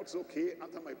 I cannot say, okay,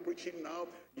 after my preaching now,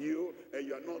 you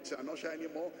are not an usher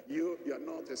anymore, you are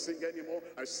not a singer anymore,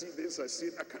 I see this, I see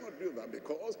it. I cannot do that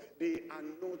because they are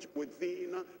not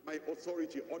within my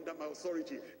authority, under my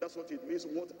authority. That's what it means.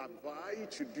 What have I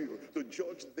to do to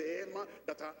judge them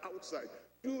that are outside?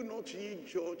 Do not ye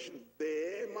judge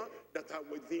them that are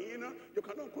within. You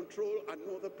cannot control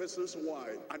another person's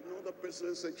wife, another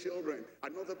person's children,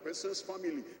 another person's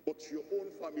family, but your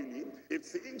own family. If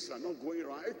things are not going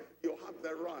right, you have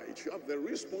the right, you have the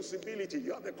responsibility,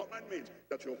 you have the commandment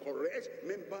that you'll correct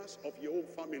members of your own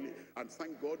family. And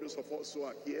thank God those of us who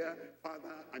are here,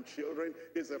 father and children,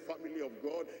 is a family of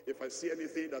God. If I see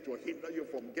anything that will hinder you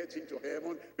from getting to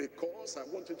heaven, because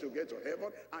I want you to get to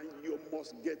heaven, and you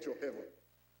must get to heaven,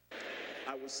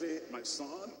 I will say, my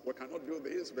son, we cannot do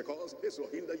this because this will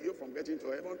hinder you from getting to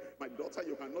heaven. My daughter,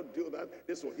 you cannot do that.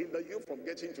 This will hinder you from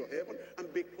getting to heaven.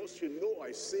 And because you know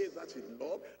I say that in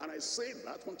love, and I say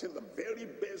that wanting the very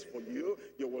best for you,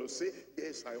 you will say,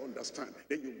 yes, I understand.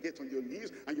 Then you get on your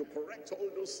knees and you correct all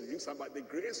those things. And by the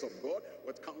grace of God,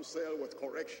 with counsel, with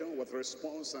correction, with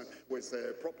response, and with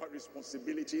proper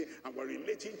responsibility, and we're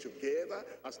relating together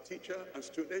as teacher and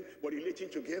student, we're relating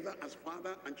together as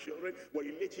father and children, we're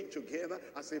relating together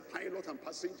as a pilot and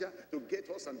passenger to get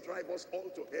us and drive us all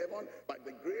to heaven. By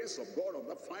the grace of God, on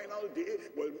the final day,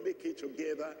 we'll make it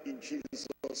together in Jesus'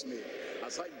 name.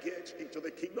 As I get into the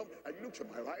kingdom, I look to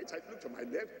my right, I look to my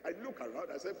left, I look around,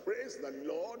 I say, praise the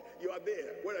Lord, you are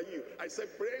there. Where are you? I say,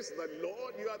 praise the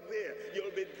Lord, you are there.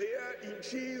 You'll be there in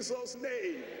Jesus'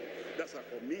 name. That's our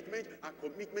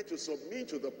commitment to submit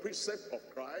to the precept of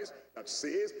Christ that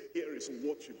says, here is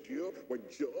what you do. We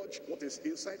judge what is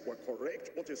inside, we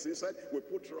correct what is inside, we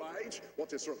put right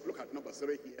what is wrong. Look at number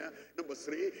 3 here. Number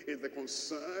 3 is the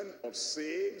concern of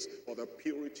saints for the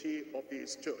purity of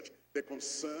his church. The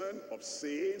concern of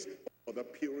saints for the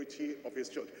purity of his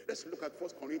church. Let's look at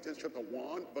 1 Corinthians chapter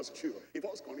 1, verse 2. In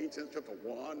 1 Corinthians chapter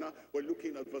 1, we're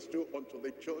looking at verse 2. Unto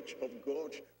the church of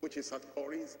God, which is at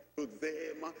Corinth, to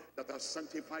them that are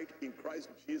sanctified in Christ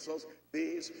Jesus,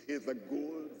 this is the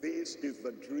goal, this is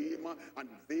the dream, and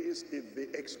this is the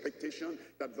expectation,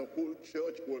 that the whole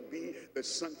church will be the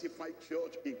sanctified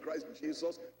church in Christ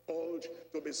Jesus, called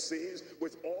to be saints,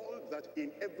 with all that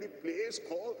in every place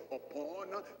call upon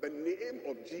the name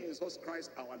of Jesus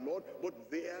Christ our Lord, both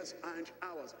theirs and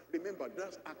ours. Remember,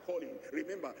 that's our calling.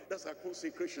 Remember, that's our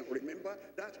consecration. Remember,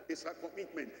 that is our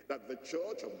commitment, that the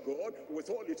church of God, with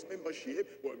all its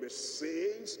membership, will be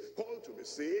saints, called to be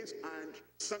saints, and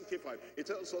sanctified. It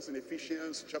tells us in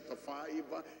Ephesians chapter 5,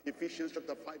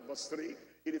 verse 3.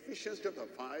 In Ephesians chapter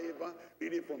 5,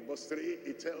 reading from verse 3,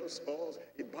 it tells us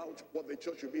about what the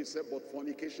church should be. It said, but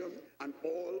fornication and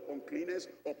all uncleanness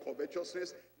or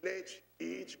covetousness, let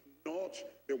it not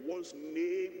the ones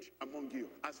named among you.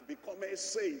 As Become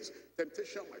says,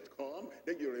 temptation might come,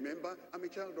 then you remember, I'm a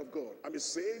child of God, I'm a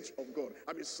saint of God,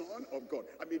 I'm a son of God,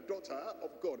 I'm a daughter of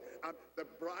God, I'm the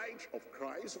bride of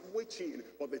Christ, waiting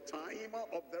for the time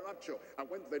of the rapture. And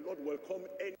when the Lord will come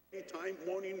anytime,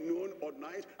 morning, noon, or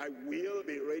night, I will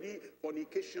be ready.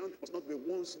 Fornication must not be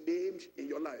once named in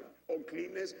your life.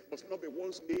 Uncleanness must not be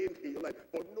once named in your life.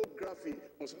 Pornography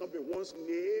must not be once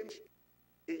named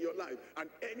in your life. And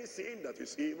anything that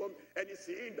is evil,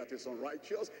 anything that is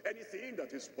unrighteous, anything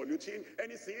that is polluting,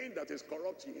 anything that is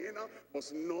corrupting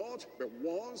must not be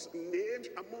once named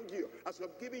among you. As you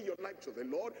have given your life to the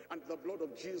Lord, and the blood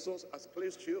of Jesus has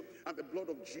cleansed you, and the blood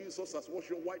of Jesus has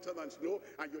washed you whiter than snow,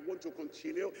 and you want to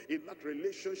continue in that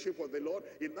relationship with the Lord,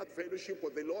 in that fellowship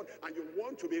with the Lord, and you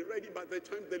want to be ready by the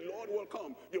time the Lord will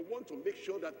come. You want to make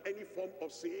sure that any form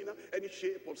of sin, any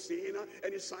shape of sin,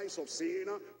 any size of sin,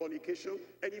 fornication,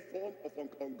 any form of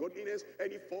ungodliness,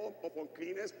 any form of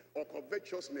uncleanness or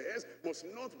covetousness must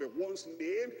not be once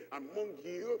named among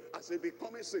you, as it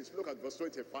becomes says. Look at verse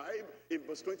 25. In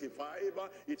verse 25,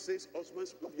 it says,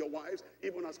 husbands, love your wives,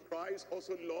 even as Christ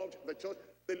also loved the church.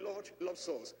 The Lord loves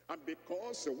us, and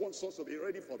because He wants us to be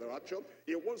ready for the rapture,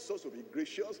 He wants us to be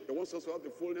gracious, He wants us to have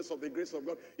the fullness of the grace of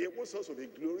God, He wants us to be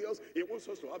glorious, He wants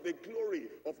us to have the glory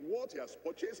of what He has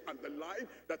purchased and the life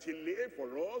that He laid for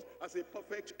us as a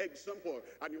perfect example.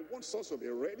 And He wants us to be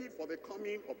ready for the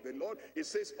coming of the Lord. He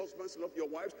says, husbands, love your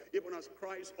wives, even as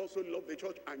Christ also loved the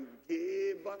church and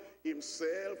gave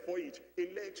Himself for it. He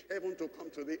let heaven to come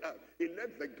to the earth. He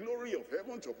let the glory of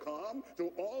heaven to come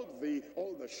to all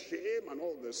the shame and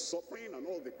all the suffering and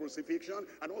all the crucifixion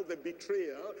and all the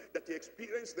betrayal that He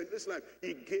experienced in this life.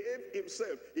 He gave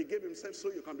Himself. He gave Himself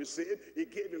so you can be saved. He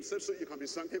gave Himself so you can be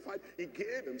sanctified. He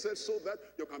gave Himself so that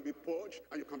you can be purged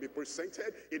and you can be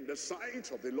presented in the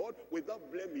sight of the Lord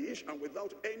without blemish and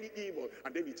without any evil.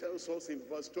 And then He tells us in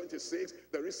verse 26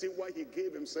 the reason why He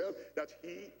gave Himself, that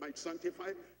He might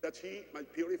sanctify, that He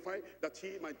might purify, that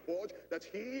He might purge, that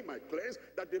He might cleanse,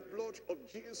 that the blood of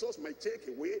Jesus might take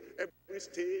away every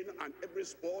stain and every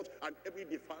spot and every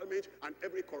defilement and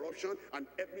every corruption and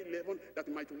every leaven, that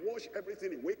He might wash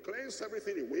everything away, cleanse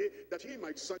everything away, that He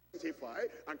might sanctify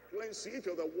and cleanse it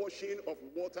to the washing of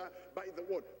water by the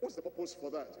word. What's the purpose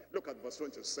for that? Look at verse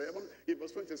 27. In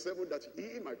verse 27, that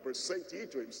He might present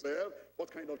it to Himself.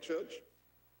 What kind of church?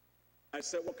 I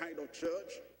said, what kind of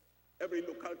church? Every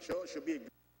local church should be a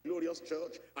glorious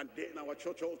church, and then our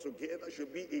church all together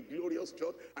should be a glorious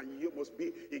church, and you must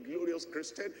be a glorious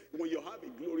Christian. When you have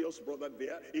a glorious brother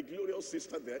there, a glorious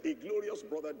sister there, a glorious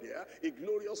brother there, a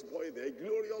glorious boy there, a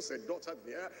glorious daughter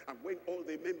there, and when all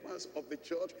the members of the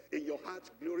church, in your heart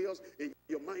glorious, in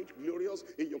your mind glorious,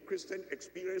 in your Christian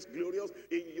experience glorious,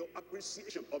 in your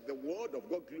appreciation of the word of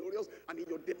God glorious, and in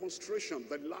your demonstration,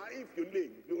 the life you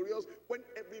live glorious, when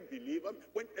every believer,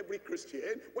 when every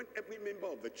Christian, when every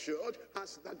member of the church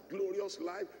has that glorious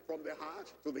life from the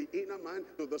heart to the inner man,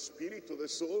 to the spirit, to the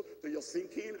soul, to your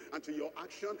thinking and to your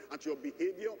action and to your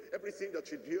behavior, everything that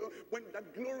you do, when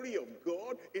that glory of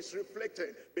God is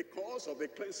reflected because of the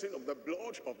cleansing of the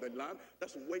blood of the Lamb,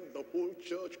 that's when the whole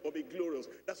church will be glorious.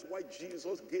 That's why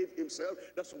Jesus gave Himself.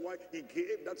 That's why He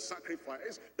gave that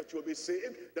sacrifice, that you will be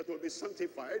saved, that will be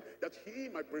sanctified, that He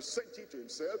might present it to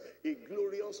Himself, a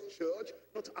glorious church,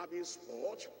 not having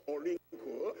spot or wrinkle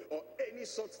or any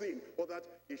such thing, but that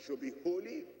it should be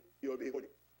holy. You will be holy.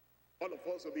 All of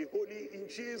us will be holy in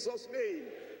Jesus' name.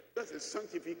 That's a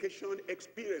sanctification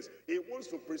experience. He wants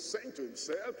to present to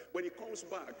Himself when He comes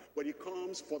back, when He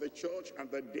comes for the church, and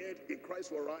the dead in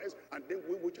Christ will rise, and then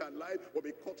we which are alive will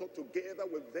be caught up together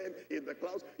with them in the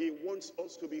clouds. He wants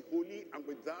us to be holy and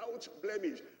without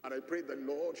blemish. And I pray the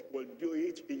Lord will do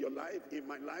it in your life, in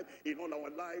my life, in all our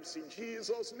lives, in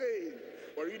Jesus' name.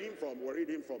 We're reading from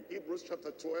Hebrews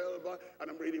chapter 12,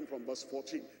 and I'm reading from verse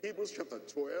 14. Hebrews chapter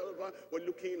 12, we're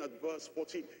looking at verse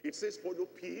 14. It says, follow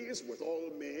peace with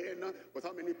all men. With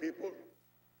how many people?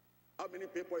 How many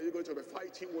people are you going to be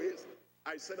fighting with?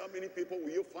 I said, how many people will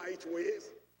you fight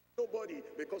with? Nobody,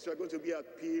 because you are going to be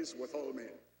at peace with all men.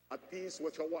 At peace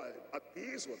with your wife, at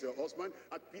peace with your husband,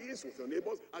 at peace with your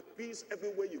neighbors, at peace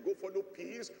everywhere you go. Follow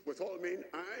peace with all men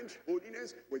and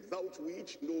holiness, without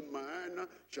which no man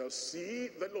shall see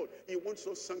the Lord. He wants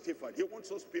us sanctified, He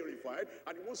wants us purified,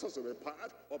 and He wants us to be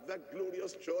part of that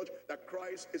glorious church that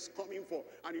Christ is coming for.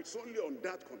 And it's only on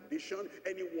that condition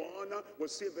anyone will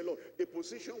see the Lord. The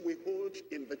position we hold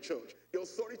in the church, the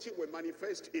authority we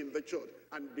manifest in the church,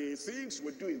 and the things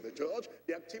we do in the church,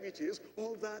 the activities,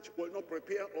 all that will not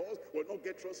prepare us will not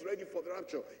get us ready for the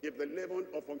rapture. If the leaven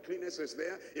of uncleanness is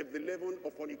there, if the leaven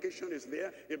of fornication is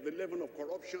there, if the leaven of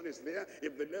corruption is there,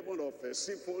 if the leaven of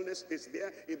sinfulness is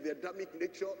there, if the Adamic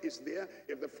nature is there,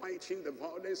 if the fighting, the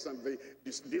violence, and the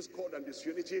discord and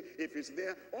disunity, if it's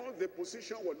there, all the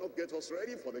position will not get us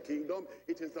ready for the kingdom.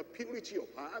 It is the purity of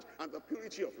heart and the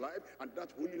purity of life and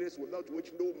that holiness without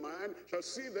which no man shall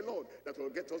see the Lord that will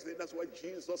get us there. That's why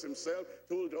Jesus himself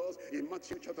told us in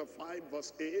Matthew chapter 5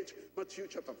 verse 8, Matthew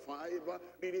chapter 5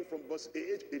 reading from verse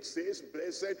 8, it says,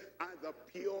 blessed are the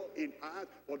pure in heart,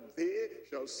 for they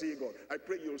shall see God. I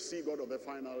pray you'll see God on the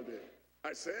final day.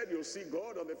 I said you'll see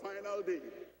God on the final day.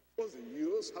 What's the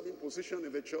use having position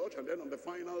in the church and then on the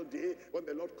final day when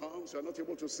the Lord comes you're not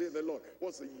able to see the Lord?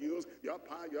 What's the use? You have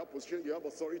power, you have position, you have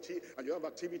authority, and you have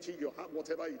activity, you have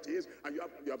whatever it is, and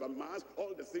you have amassed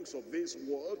all the things of this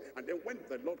world, and then when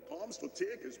the Lord comes to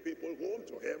take his people home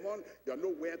to heaven, you are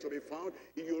nowhere to be found.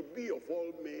 You'll be of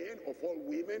all men, of all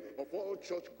women, of all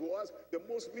churchgoers, the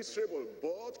most miserable.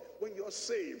 But when you're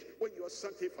saved, when you're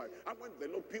sanctified, and when the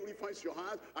Lord purifies your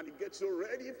heart and he gets you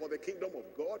ready for the kingdom of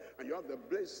God, and you have the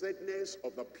blessedness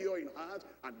of the pure in heart,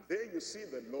 and there you see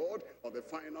the Lord on the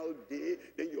final day,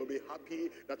 then you'll be happy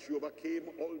that you overcame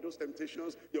all those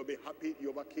temptations. You'll be happy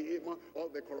you overcame all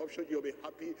the corruption. You'll be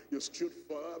happy you stood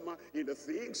firm in the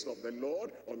things of the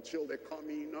Lord until the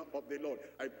coming of the Lord.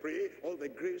 I pray all the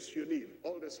grace you need,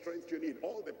 all the strength you need,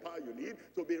 all the power you need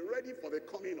to be ready for the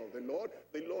coming of the Lord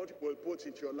will put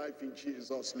into your life in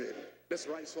Jesus' name. Let's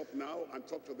rise up now and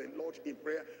talk to the Lord in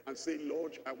prayer and say,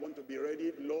 Lord, I want to be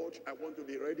ready. Lord, I want to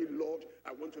be ready. Lord,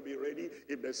 I want to be ready.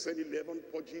 If there's any leaven,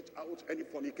 purge it out. Any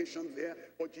fornication there,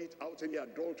 purge it out. Any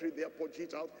adultery there, purge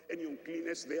it out. Any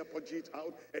uncleanness there, purge it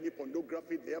out. Any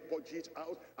pornography there, purge it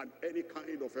out. And any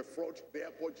kind of a fraud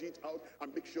there, purge it out.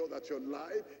 And make sure that your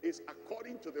life is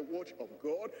according to the word of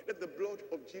God. Let the blood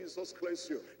of Jesus cleanse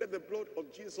you. Let the blood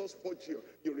of Jesus purge you.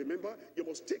 You remember, you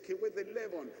must take away the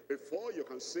leaven before you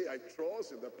can say, I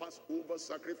trust in the Passover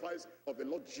sacrifice of the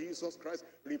Lord Jesus Christ.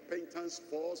 Repentance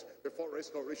first before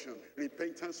restoration.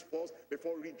 Repentance first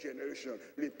before regeneration.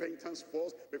 Repentance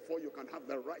first before you can have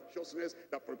the righteousness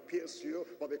that prepares you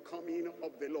for the coming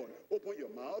of the Lord. Open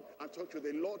your mouth and talk to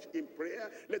the Lord in prayer.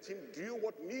 Let him do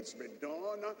what needs to be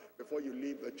done before you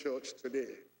leave the church today.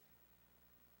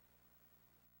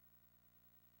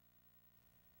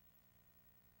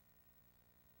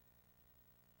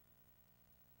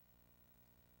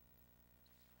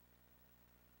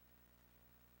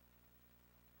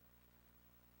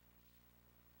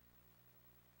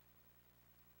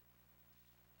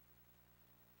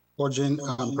 Purging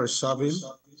and preserving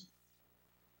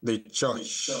the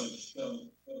church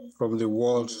from the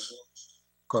world's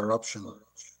corruption.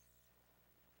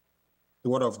 The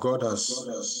word of God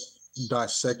has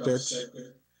dissected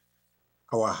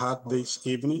our heart this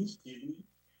evening. We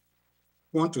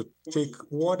want to take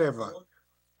whatever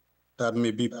that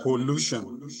may be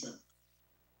pollution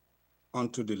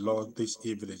unto the Lord this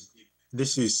evening.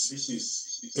 This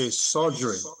is a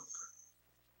surgery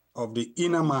of the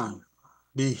inner man,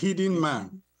 the hidden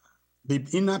man, the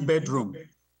inner bedroom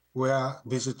where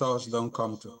visitors don't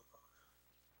come to.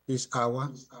 This hour,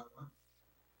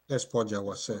 let's purge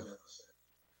ourselves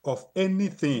of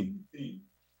anything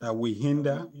that will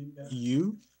hinder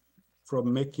you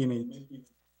from making it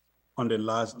on the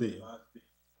last day.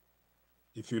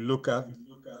 If you look at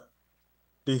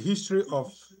the history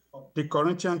of the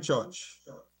Corinthian church,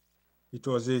 it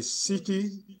was a city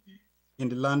in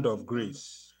the land of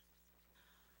Greece.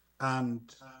 And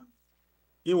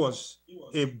it was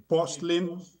a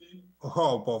bustling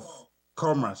hub of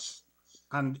commerce.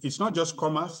 And it's not just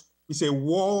commerce, it's a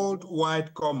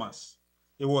worldwide commerce.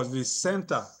 It was the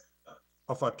center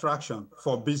of attraction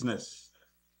for business.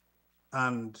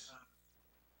 And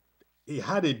it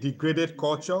had a degraded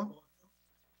culture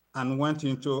and went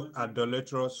into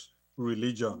idolatrous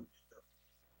religion.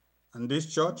 And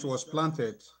this church was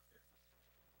planted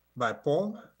by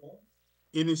Paul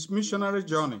in his missionary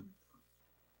journey.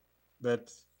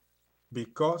 But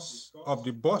because of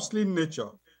the bustling nature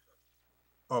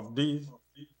of the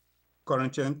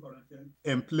Corinthian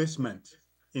emplacement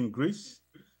in Greece,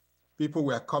 people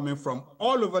were coming from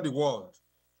all over the world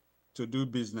to do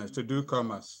business, to do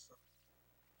commerce.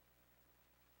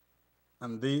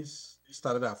 And this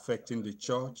started affecting the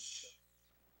church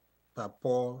that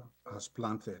Paul has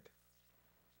planted.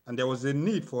 And there was a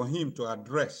need for him to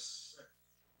address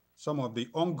some of the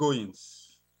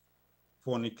ongoings,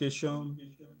 fornication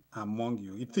among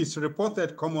you. It is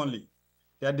reported commonly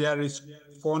that there is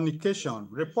fornication,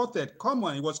 reported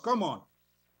common, it was common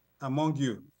among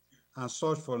you. And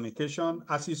such fornication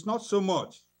as is not so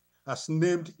much as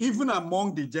named even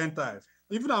among the Gentiles.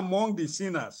 even among the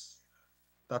sinners,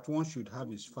 that one should have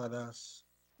his father's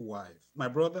wife. My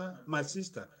brother, my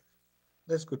sister,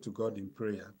 let's go to God in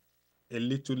prayer. A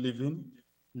little living,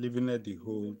 living at the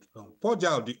old, purge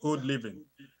out the old living,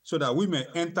 so that we may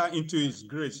enter into his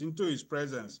grace, into his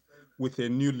presence with a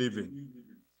new living.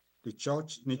 The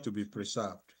church needs to be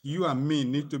preserved. You and me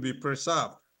need to be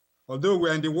preserved. Although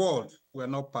we're in the world, we're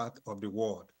not part of the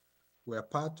world. We're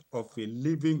part of a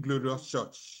living, glorious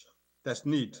church. There's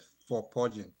need for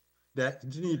purging. There's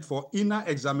need for inner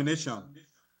examination.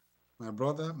 My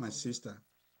brother, my sister,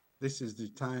 this is the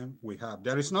time we have.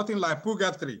 There is nothing like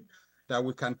purgatory that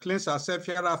we can cleanse ourselves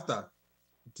hereafter.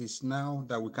 It is now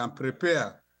that we can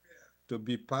prepare to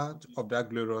be part of that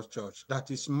glorious church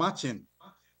that is marching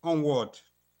onward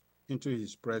into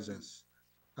his presence.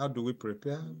 How do we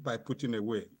prepare? By putting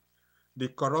away the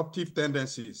corruptive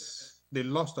tendencies, the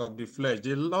lust of the flesh,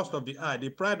 the lust of the eye, the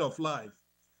pride of life,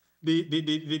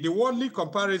 the worldly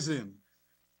comparison.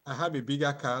 I have a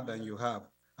bigger car than you have.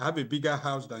 I have a bigger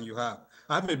house than you have.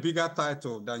 I have a bigger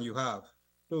title than you have.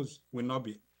 Those will not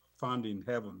be found in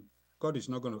heaven. God is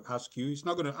not going to ask you. He's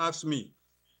not going to ask me,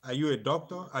 are you a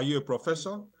doctor? Are you a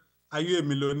professor? Are you a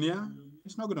millionaire?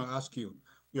 He's not going to ask you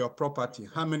your property,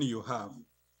 how many you have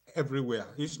everywhere.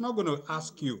 He's not going to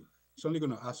ask you. He's only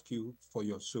going to ask you for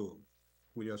your soul.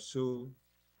 Will your soul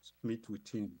meet with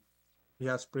him? He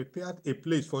has prepared a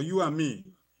place for you and me.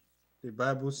 The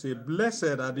Bible says,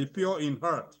 blessed are the pure in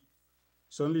heart.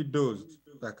 It's only those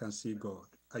that can see God.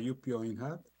 Are you pure in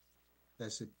heart?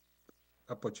 There's an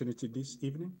opportunity this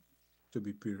evening to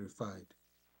be purified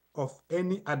of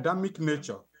any Adamic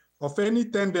nature, of any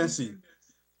tendency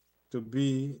to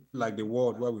be like the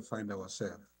world where we find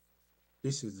ourselves.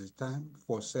 This is the time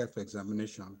for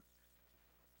self-examination.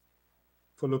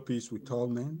 Follow peace with all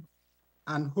men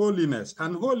and holiness.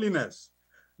 And holiness.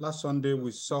 Last Sunday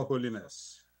we saw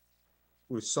holiness.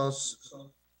 We saw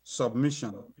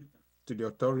submission to the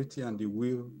authority and the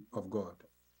will of God.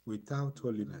 Without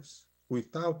holiness, we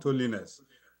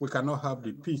cannot have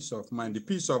the peace of mind, the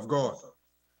peace of God,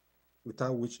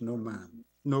 without which no man,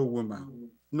 no woman,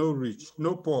 no rich,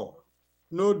 no poor,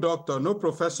 no doctor, no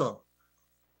professor,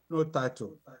 no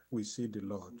title will see the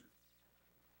Lord.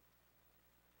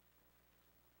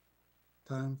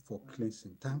 Time for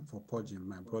cleansing, time for purging,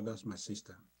 my brothers, my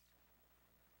sister.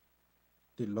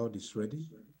 The Lord is ready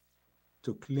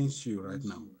to cleanse you right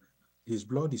now. His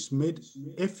blood is made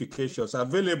efficacious,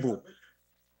 available,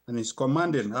 and is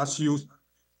commanding as you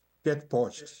get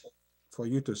purged for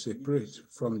you to separate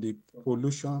from the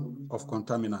pollution of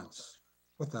contaminants.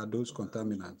 What are those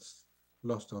contaminants?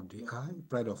 Lust of the eye,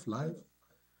 pride of life,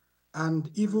 and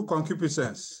evil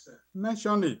concupiscence.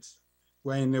 Mention it.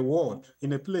 We're in a world,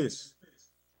 in a place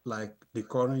like the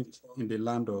Corinth in the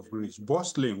land of Greece,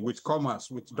 bustling with commerce,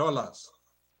 with dollars.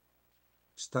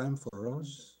 It's time for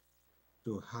us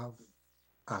to have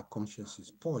our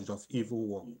consciences purged of evil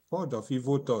work, purged of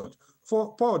evil thought,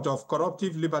 purged of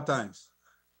corruptive libertines.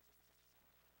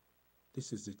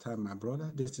 This is the time, my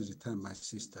brother. This is the time, my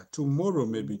sister. Tomorrow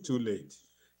may be too late.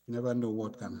 You never know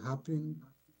what can happen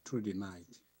through the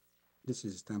night. This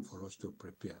is the time for us to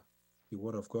prepare. The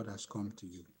word of God has come to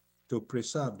you to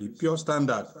preserve the pure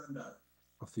standard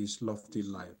of his lofty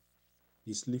life.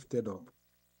 He's lifted up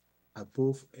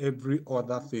above every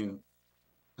other thing.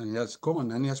 And he has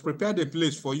gone and he has prepared a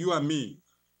place for you and me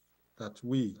that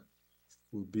we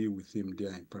will be with him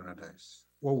there in paradise.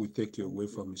 What will take you away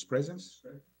from his presence?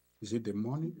 Is it the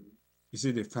money? Is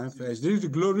it the fanfare? Is it the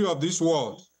glory of this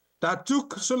world that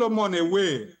took Solomon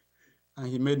away and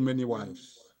he made many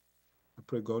wives? I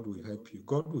pray God will help you.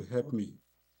 God will help me.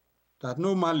 That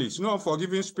no malice, no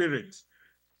unforgiving spirit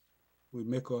will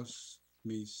make us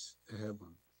miss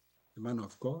heaven. A man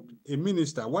of God, a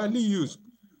minister, widely used,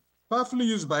 powerfully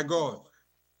used by God,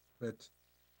 but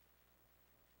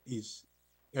is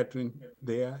entering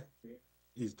there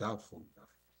is doubtful.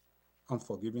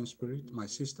 Unforgiving spirit, my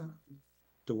sister,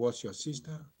 towards your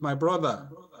sister, my brother.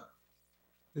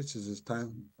 This is the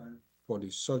time for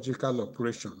the surgical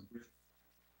operation.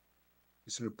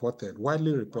 It's reported,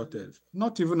 widely reported,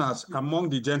 not even as among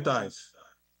the Gentiles,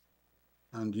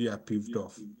 and ye are peeved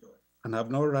off, and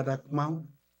have not rather come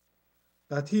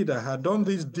that he that had done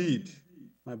this deed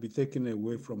might be taken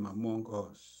away from among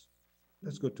us.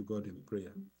 Let's go to God in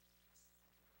prayer.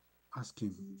 Ask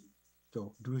him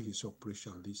to do his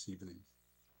operation this evening.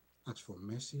 Ask for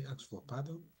mercy, ask for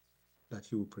pardon, that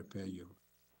he will prepare you.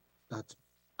 That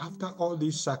after all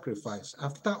this sacrifice,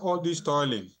 after all this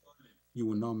toiling, you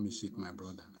will not miss it, my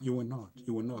brother. You will not,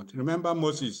 you will not. Remember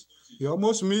Moses, he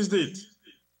almost missed it.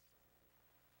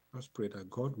 Let's pray that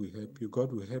God will help you,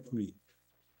 God will help me,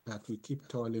 that we keep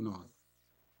toiling on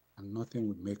and nothing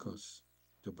will make us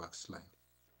to backslide.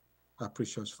 Our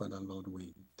precious Father, Lord,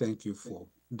 we thank you for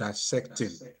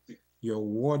dissecting your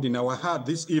word in our heart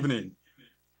this evening.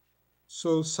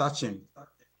 So searching.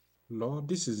 Lord,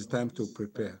 this is the time to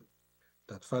prepare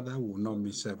that Father will not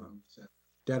miss heaven.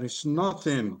 There is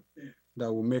nothing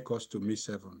that will make us to miss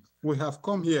heaven. We have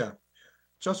come here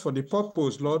just for the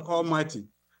purpose, Lord Almighty,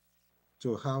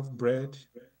 to have bread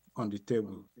on the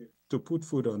table, to put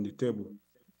food on the table,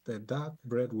 that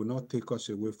bread will not take us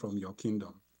away from your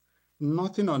kingdom.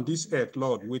 Nothing on this earth,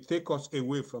 Lord, will take us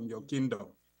away from your kingdom.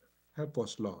 Help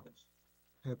us, Lord.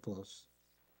 Help us.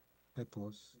 Help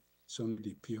us. It's only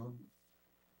the pure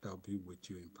that will be with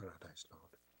you in paradise, Lord.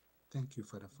 Thank you,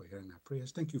 Father, for hearing our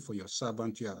prayers. Thank you for your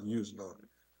servant you have used, Lord.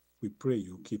 We pray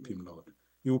you keep him, Lord.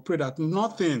 You pray that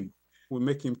nothing will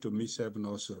make him to miss heaven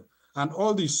also. And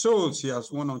all the souls he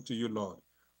has won unto you, Lord,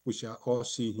 we shall all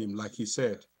see him, like he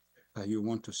said, that you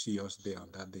want to see us there on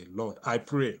that day. Lord, I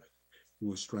pray you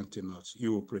will strengthen us,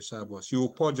 you will preserve us, you will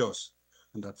purge us,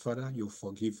 and that, Father, you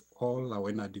forgive all our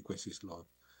inadequacies, Lord.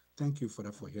 Thank you,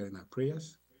 Father, for hearing our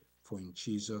prayers. For in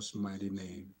Jesus' mighty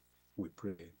name we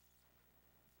pray.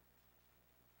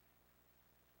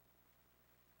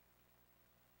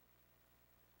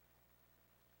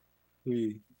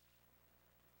 We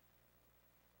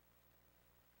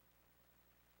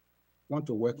want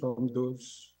to welcome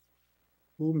those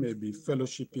who may be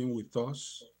fellowshipping with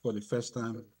us for the first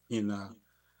time in a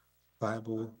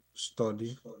Bible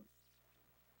study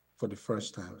for the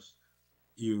first time.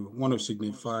 You want to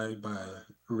signify by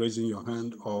raising your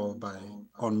hand or by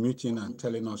unmuting and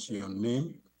telling us your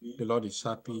name. The Lord is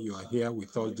happy you are here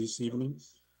with us this evening,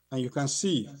 and you can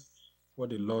see what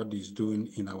the Lord is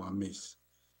doing in our midst.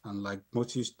 And like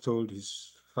Moses told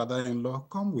his father-in-law,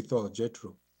 come with us,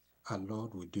 Jethro. Our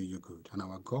Lord will do you good, and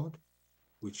our God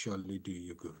will surely do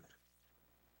you good.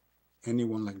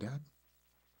 Anyone like that?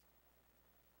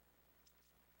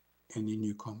 Any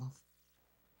newcomer?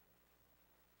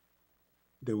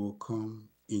 They will come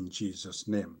in Jesus'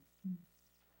 name.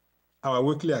 Our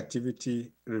weekly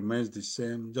activity remains the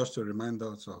same. Just to remind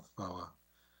us of our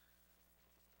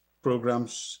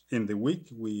programs in the week,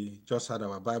 we just had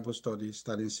our Bible study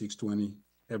starting 6:20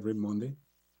 every Monday.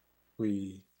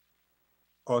 We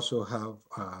also have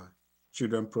a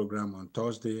children program on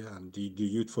Thursday, and the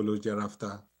youth follows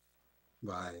thereafter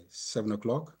by 7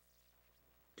 o'clock,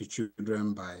 the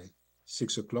children by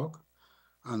 6 o'clock.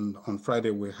 And on Friday,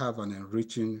 we have an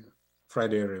enriching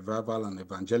Friday revival and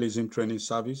evangelism training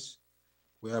service,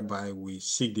 whereby we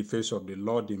seek the face of the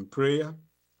Lord in prayer.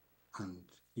 And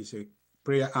he's a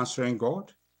prayer answering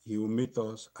God. He will meet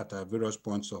us at our various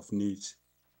points of needs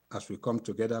as we come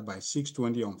together by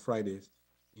 6:20 on Fridays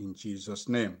in Jesus'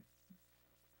 name.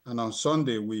 And on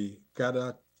Sunday, we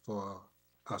gather for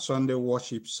our Sunday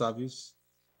worship service,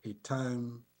 a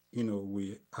time,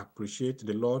 we appreciate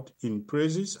the Lord in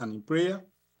praises and in prayer,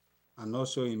 and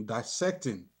also in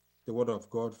dissecting the word of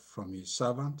God from his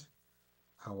servant,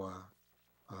 our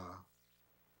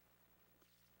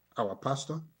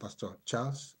pastor, Pastor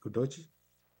Charles Udochi,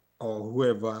 or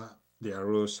whoever their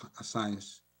roles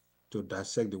assigns to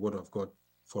dissect the word of God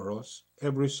for us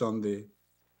every Sunday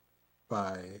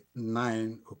by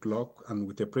 9 o'clock, and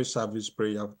with a pre-service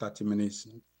prayer of 30 minutes,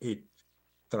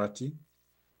 8:30.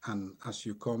 And as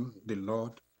you come, the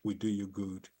Lord will do you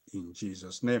good in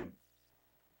Jesus' name.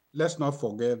 Let's not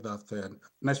forget that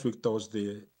next week,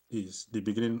 Thursday, is the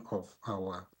beginning of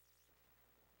our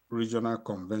regional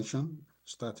convention,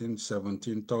 starting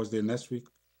 17 Thursday next week,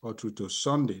 all through to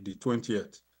Sunday, the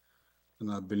 20th.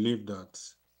 And I believe that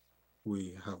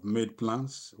we have made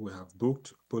plans, we have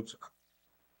booked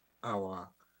our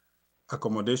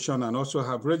accommodation, and also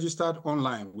have registered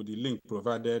online with the link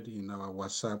provided in our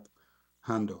WhatsApp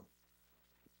handle.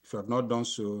 If you have not done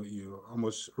so, you're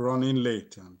almost running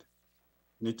late and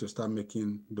need to start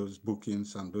making those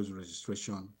bookings and those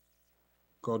registrations.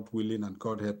 God willing and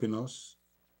God helping us,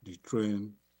 the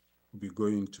train will be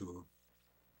going to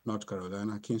North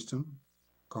Carolina, Kingston,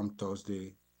 come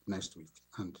Thursday next week.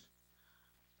 And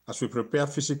as we prepare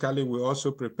physically, we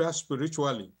also prepare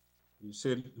spiritually. You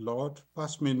say, Lord,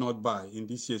 pass me not by in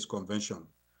this year's convention.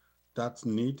 That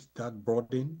need, that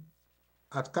burden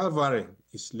at Calvary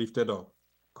is lifted up.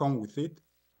 Come with it,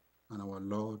 and our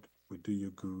Lord will do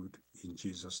you good in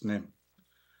Jesus' name.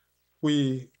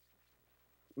 We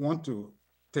want to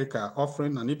take our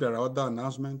offering, and if there are other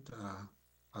announcements,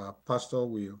 our pastor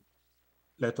will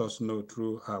let us know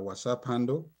through our WhatsApp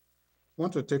handle. We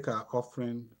want to take our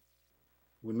offering.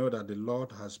 We know that the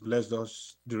Lord has blessed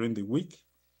us during the week.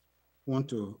 We want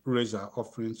to raise our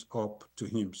offerings up to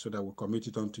him so that we commit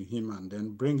it unto him and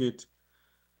then bring it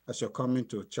As you're coming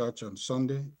to church on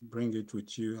Sunday, bring it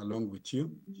with you, along with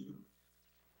you.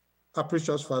 Our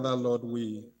precious Father, Lord,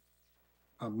 we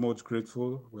are most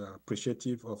grateful. We are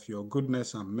appreciative of your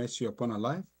goodness and mercy upon our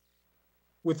life.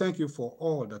 We thank you for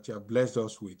all that you have blessed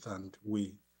us with, and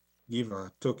we give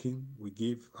our token, we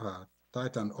give our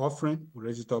tithe and offering, we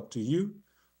raise it up to you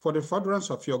for the furtherance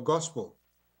of your gospel.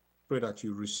 Pray that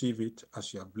you receive it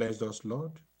as you have blessed us,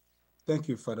 Lord. Thank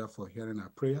you, Father, for hearing our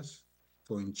prayers.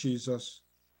 For in Jesus'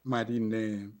 mighty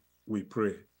name we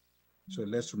pray. So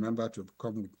let's remember to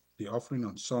come with the offering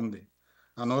on Sunday.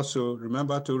 And also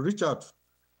remember to reach out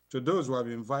to those who have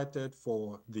invited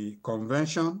for the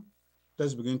convention.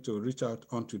 Let's begin to reach out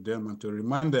unto them and to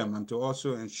remind them and to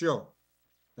also ensure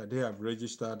that they have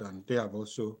registered and they have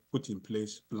also put in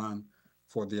place plan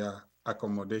for their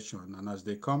accommodation. And as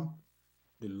they come,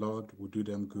 the Lord will do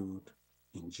them good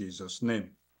in Jesus' name.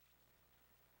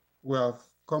 We have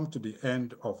come to the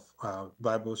end of our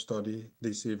Bible study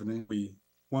this evening. We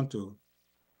want to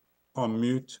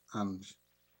unmute and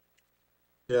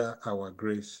share our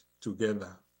grace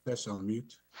together. Let's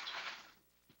unmute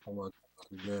our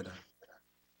together.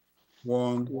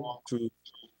 1, 2,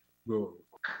 go.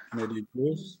 May the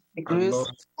grace of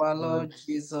our Lord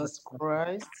Jesus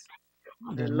Christ,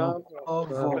 the love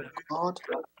love of God,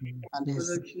 and the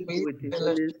sweet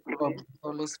fellowship of the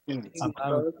Holy Spirit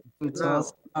with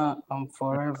us now and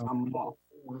forevermore.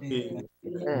 Amen.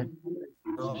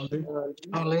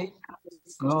 Surely,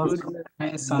 God's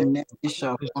goodness and mercy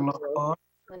shall follow us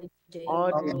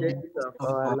all the days of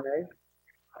our life,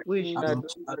 we shall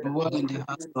dwell in the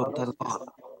house of the Lord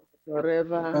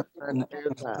forever and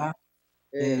ever.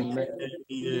 Amen.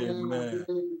 Amen.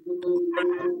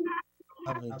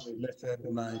 Have a blessed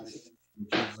night in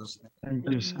Jesus' name. Thank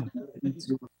you, sir.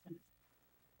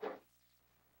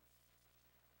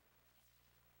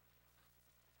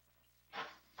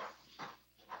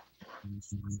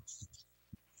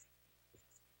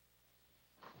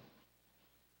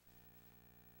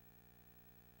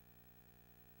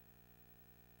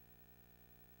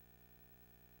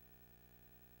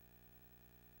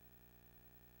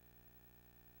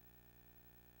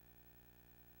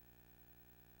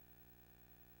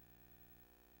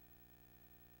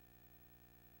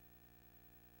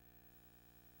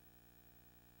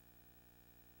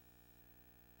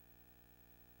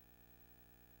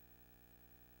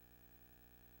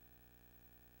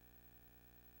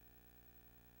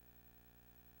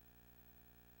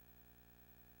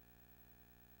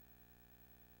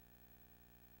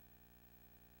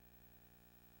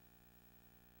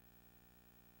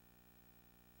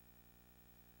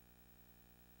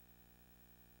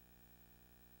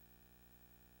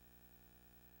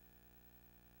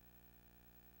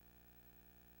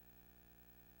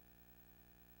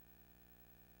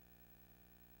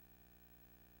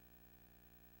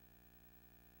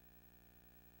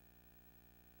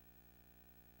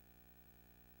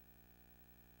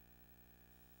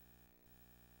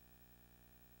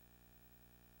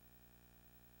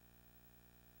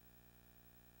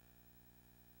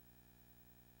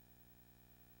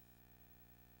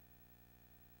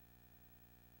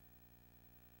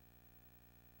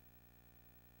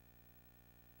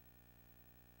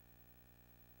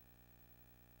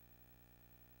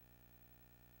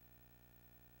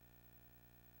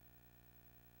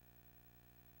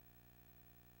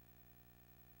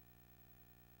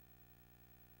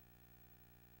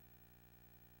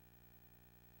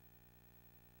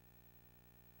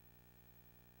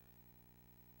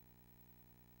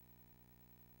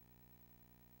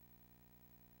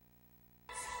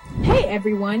 Hey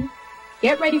everyone!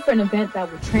 Get ready for an event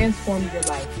that will transform your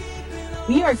life.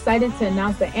 We are excited to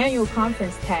announce the annual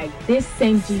conference tag, This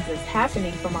Same Jesus,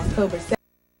 happening from October 7th.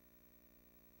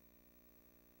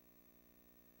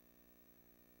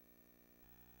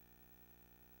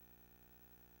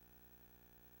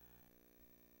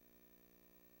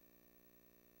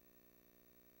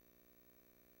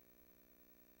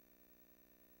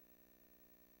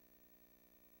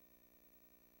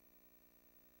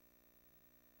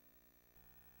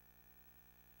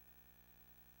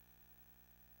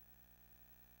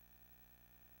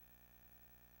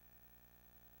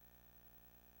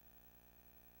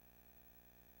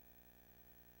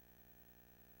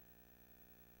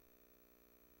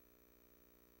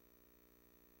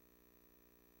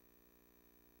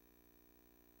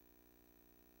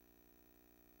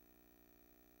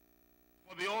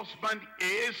 For the husband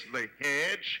is the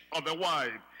head of the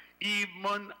wife,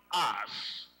 even as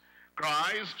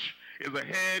Christ is the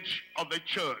head of the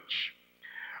church,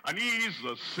 and he is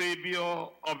the Savior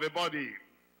of the body.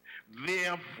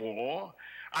 Therefore,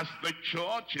 as the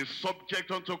church is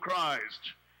subject unto Christ,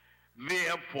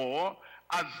 Therefore,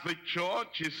 as the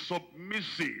church is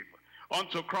submissive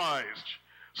unto Christ,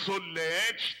 so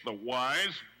let the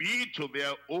wives be to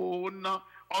their own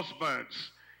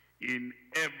husbands in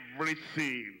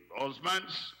everything.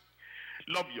 Husbands,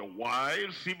 love your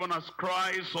wives, even as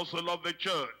Christ also loved the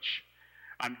church,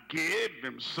 and gave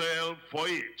himself for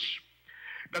it,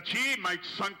 that he might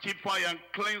sanctify and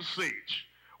cleanse it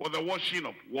with the washing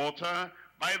of water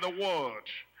by the word,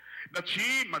 that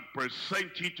he might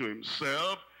present it to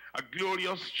himself a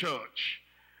glorious church,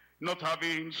 not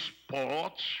having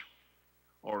spot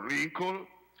or wrinkle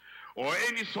or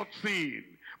any such thing,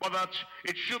 but that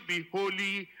it should be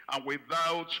holy and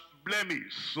without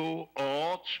blemish. So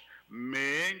ought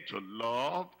men to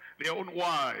love their own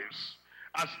wives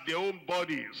as their own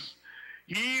bodies.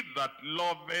 He that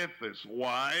loveth his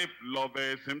wife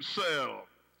loveth himself.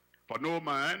 For no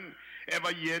man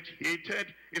ever yet hated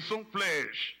his own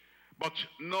flesh, but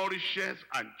nourisheth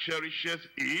and cherisheth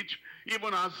it,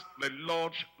 even as the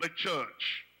Lord the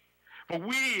church. For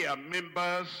we are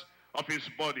members of his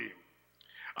body,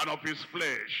 and of his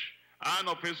flesh, and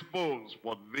of his bones.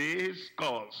 For this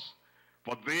cause,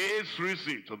 for this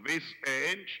reason, to this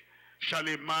end, shall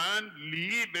a man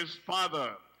leave his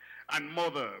father and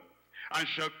mother, and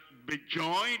shall be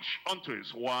joined unto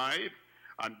his wife,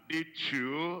 and they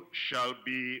two shall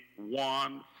be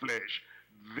one flesh.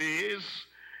 This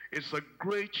is a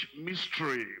great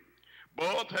mystery,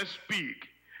 but I speak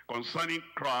concerning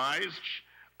Christ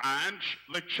and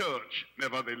the church.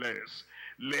 Nevertheless,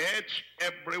 let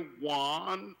every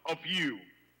one of you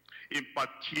in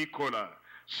particular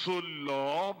so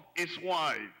love his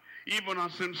wife, even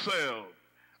as himself,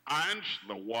 and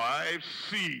the wife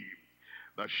see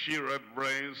that she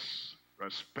reverence,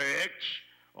 respect,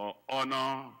 or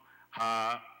honor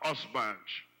her husband.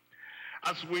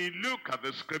 As we look at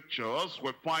the scriptures,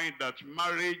 we find that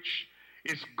marriage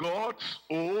is God's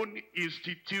own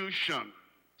institution.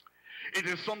 It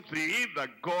is something that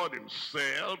God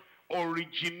himself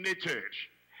originated,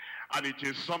 and it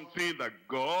is something that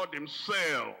God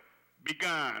himself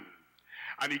began,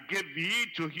 and he gave it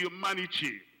to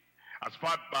humanity. As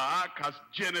far back as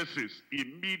Genesis,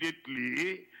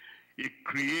 immediately he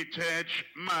created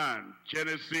man.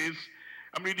 Genesis,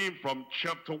 I'm reading from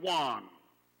chapter 1.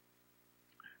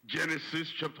 Genesis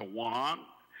chapter 1,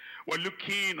 we're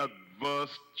looking at verse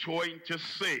 26.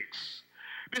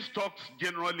 This talks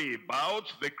generally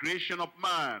about the creation of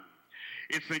man.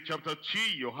 It's in chapter 2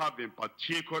 you have in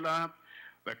particular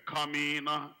the coming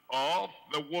of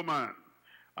the woman,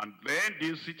 and then the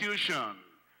institution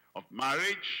of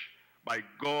marriage by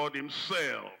God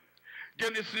himself.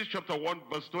 Genesis chapter 1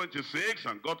 verse 26,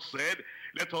 and God said,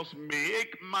 let us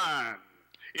make man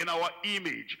in our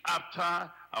image, after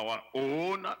our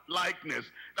own likeness.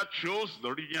 That shows the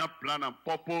original plan and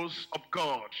purpose of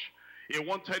God. He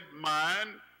wanted man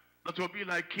that will be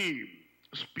like him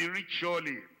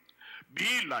spiritually,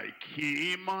 be like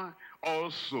him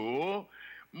also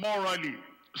morally,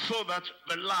 so that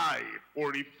the life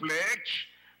will reflect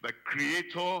the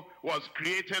Creator who has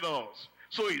created us.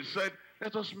 So he said,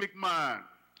 let us make man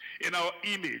in our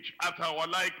image, after our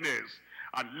likeness,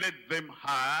 and let them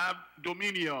have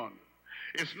dominion.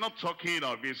 It's not talking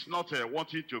of, it's not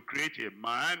wanting to create a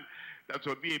man that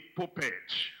will be a puppet,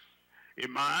 a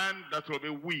man that will be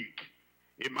weak,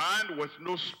 a man with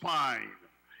no spine,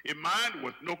 a man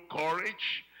with no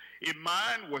courage, a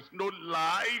man with no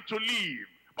life to live,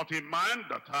 but a man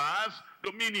that has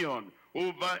dominion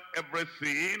over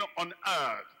everything on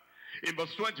earth. In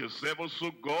verse 27,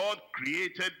 so God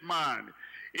created man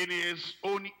in his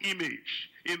own image.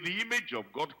 In the image of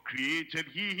God created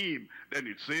he him. Then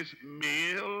it says,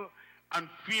 male and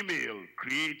female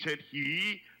created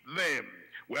he them.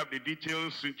 We have the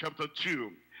details in chapter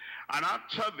 2. And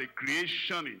after the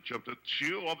creation in chapter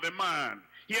 2 of the man,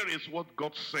 here is what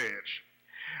God said.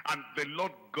 And the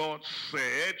Lord God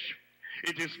said,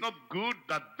 it is not good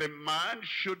that the man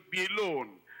should be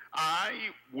alone. I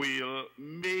will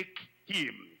make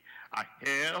him a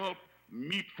help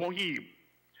meet for him,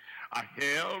 a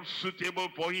help suitable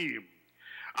for him,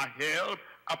 a help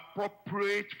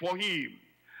appropriate for him,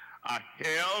 a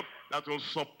help that will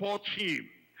support him,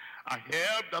 a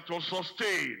help that will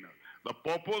sustain the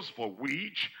purpose for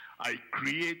which I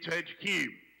created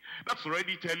him. That's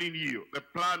already telling you the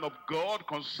plan of God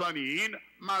concerning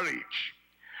marriage.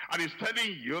 And it's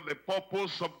telling you the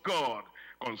purpose of God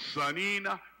concerning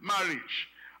marriage.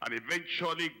 And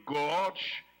eventually God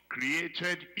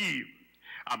created Eve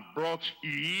and brought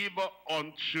Eve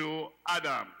unto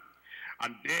Adam.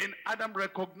 And then Adam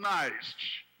recognized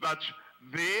that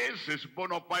this is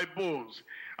bone of my bones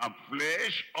and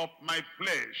flesh of my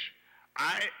flesh.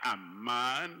 I am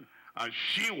man, and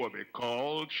she will be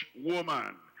called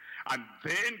woman. And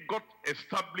then God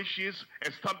established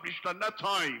at that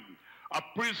time a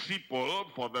principle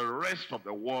for the rest of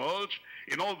the world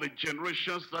in all the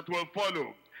generations that will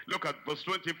follow. Look at verse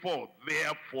 24.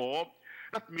 Therefore,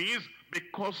 that means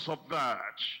because of that,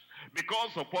 because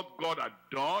of what God had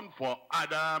done for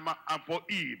Adam and for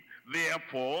Eve,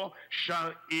 therefore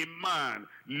shall a man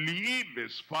leave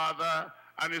his father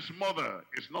and his mother.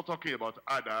 It's not talking about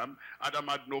Adam. Adam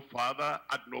had no father,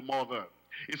 had no mother.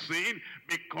 It's saying,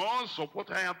 because of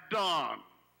what I have done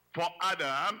for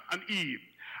Adam and Eve,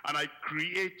 and I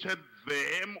created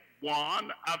them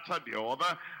one after the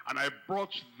other, and I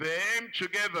brought them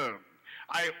together.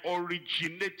 I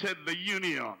originated the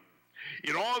union.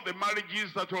 In all the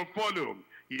marriages that will follow,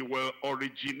 he will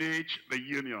originate the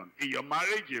union. In your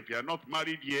marriage, if you are not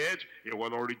married yet, he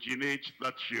will originate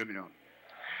that union.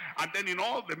 And then in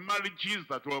all the marriages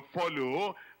that will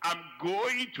follow, I'm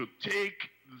going to take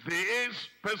this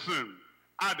person,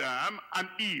 Adam and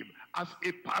Eve, as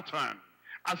a pattern,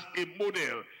 as a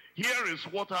model. Here is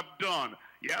what I've done.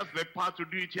 He has the power to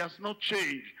do it. He has not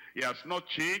changed. He has not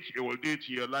changed. He will do it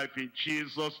in your life in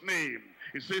Jesus' name.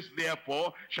 It says,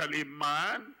 therefore, shall a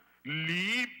man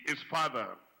leave his father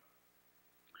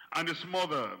and his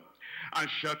mother, and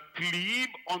shall cleave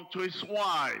unto his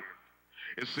wife.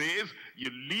 It says, you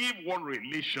leave one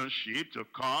relationship to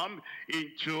come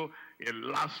into a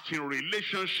lasting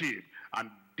relationship, and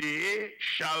they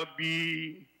shall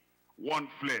be one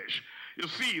flesh. You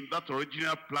see, in that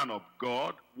original plan of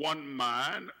God, one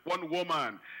man, one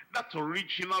woman, that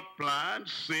original plan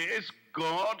says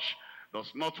God does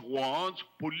not want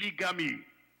polygamy.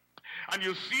 And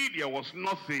you see, there was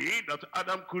nothing that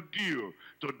Adam could do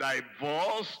to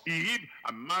divorce Eve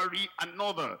and marry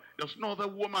another. There's no other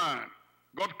woman.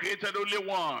 God created only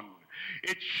one.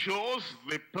 It shows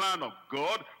the plan of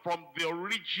God from the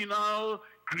original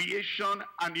creation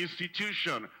and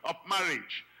institution of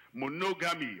marriage.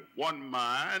 Monogamy, one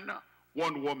man,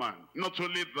 one woman. Not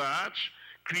only that,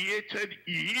 created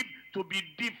Eve to be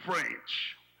different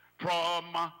from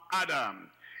Adam,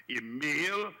 a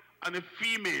male and a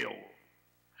female,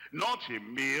 not a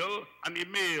male and a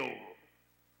male,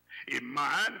 a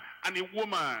man and a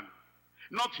woman,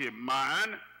 not a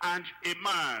man and a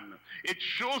man. It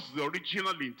shows the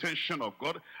original intention of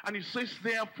God, and it says,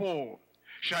 therefore,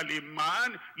 shall a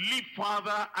man leave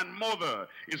father and mother.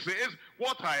 It says,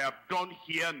 what I have done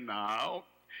here now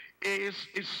is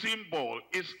a symbol,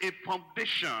 is a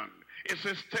foundation, it's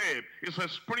a step, it's a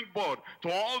springboard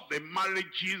to all the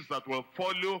marriages that will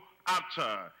follow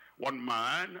after. One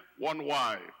man, one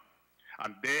wife,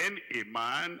 and then a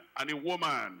man and a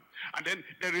woman. And then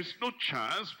there is no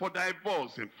chance for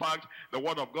divorce. In fact, the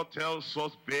word of God tells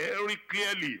us very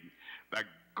clearly that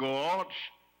God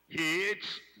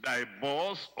hates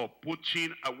divorce or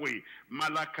putting away.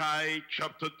 Malachi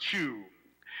chapter 2.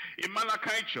 In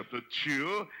Malachi chapter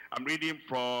 2, I'm reading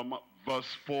from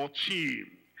verse 14.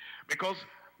 Because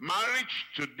marriage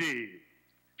today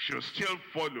should still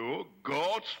follow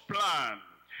God's plan.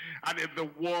 And if the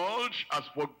world has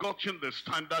forgotten the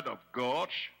standard of God,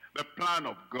 the plan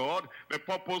of God, the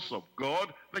purpose of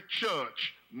God, the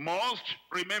church must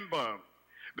remember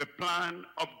the plan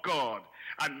of God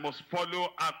and must follow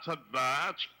after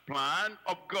that plan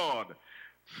of God.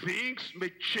 Things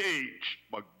may change,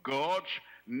 but God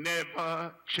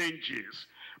never changes.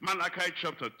 Malachi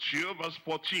chapter 2 verse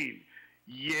 14.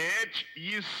 Yet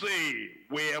ye say,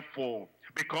 wherefore?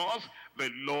 Because the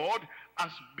Lord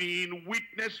has been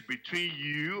witness between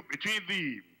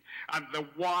thee, and the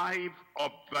wife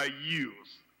of thy youth.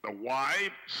 The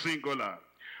wife, singular,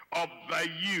 of thy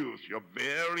youth, your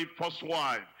very first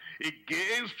wife,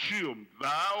 against whom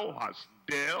thou hast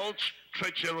dealt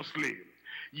treacherously.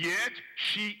 Yet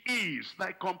she is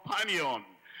thy companion.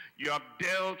 You have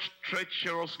dealt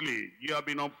treacherously. You have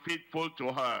been unfaithful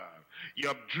to her. You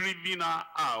have driven her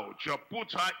out. You have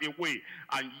put her away.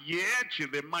 And yet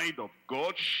in the mind of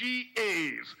God, she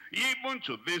is, even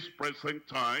to this present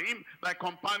time, thy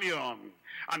companion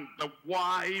and the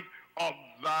wife of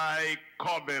thy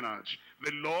covenant.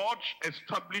 The Lord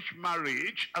established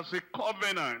marriage as a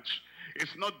covenant.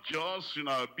 It's not just,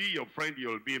 I'll be your friend,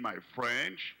 you'll be my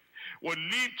friend. We'll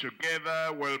live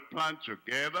together, we'll plan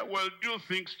together, we'll do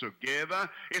things together.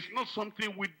 It's not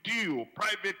something we do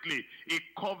privately. A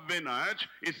covenant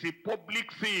is a public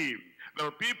thing. There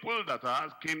are people that are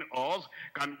asking us,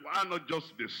 can one not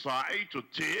just decide to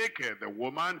take the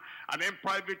woman and then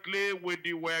privately we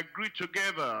agree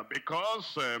together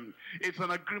because it's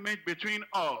an agreement between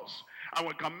us and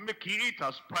we can make it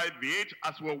as private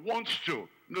as we want to.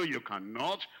 No, you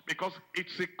cannot, because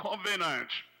it's a covenant.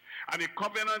 And a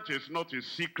covenant is not a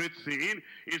secret thing.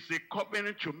 It's a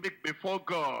covenant you make before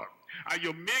God. And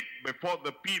you make before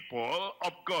the people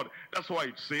of God. That's why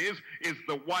it says, is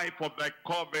the wife of thy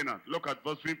covenant. Look at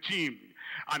verse 15.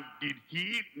 And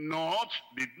did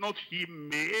not he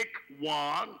make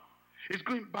one? It's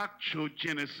going back to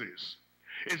Genesis.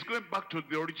 It's going back to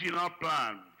the original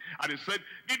plan. And it said,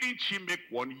 didn't he make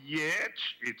one? Yet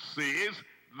it says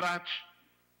that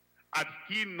had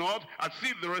he not, had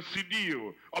seen the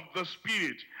residue of the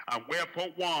Spirit, and wherefore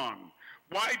one?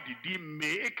 Why did he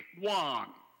make one?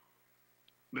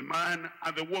 The man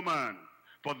and the woman,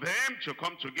 for them to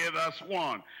come together as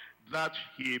one, that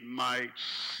he might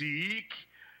seek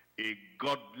a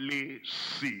godly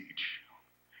seed.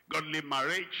 Godly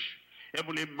marriage,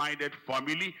 heavenly minded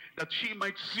family, that she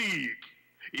might seek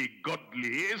a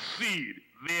godly seed.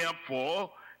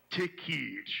 Therefore, take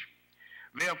heed.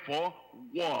 Therefore,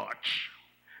 watch.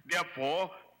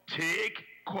 Therefore, take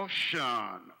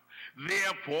caution.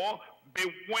 Therefore,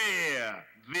 beware.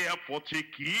 Therefore,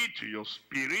 take heed to your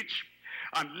spirit,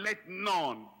 and let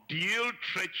none deal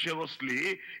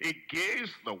treacherously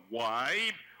against the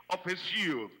wife of his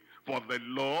youth. For the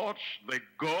Lord, the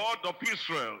God of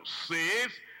Israel,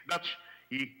 says that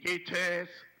he hateth,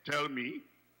 tell me,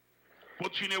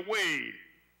 putting away.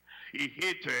 He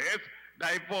hateth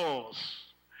divorce.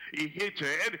 He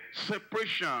hated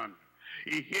separation.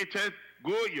 He hated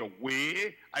go your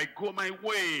way, I go my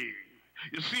way.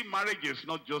 You see, marriage is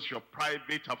not just your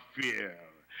private affair.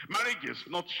 Marriage is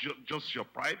not just your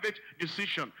private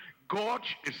decision. God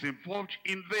is involved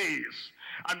in this.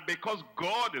 And because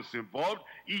God is involved,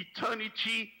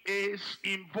 eternity is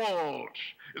involved.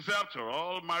 You see, after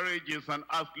all, marriage is an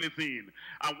earthly thing.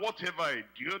 And whatever I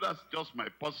do, that's just my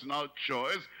personal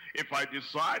choice. If I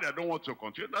decide I don't want to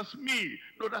continue, that's me.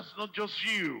 No, that's not just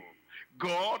you.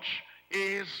 God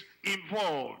is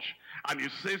involved. And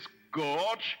it says,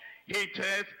 God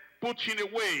hateth putting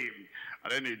away.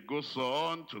 And then it goes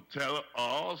on to tell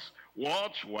us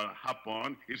what will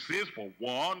happen. It says, for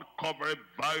one covered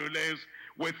violence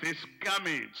with his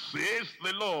garment, says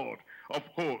the Lord of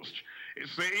hosts.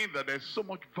 It's saying that there's so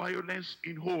much violence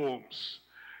in homes,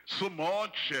 so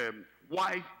much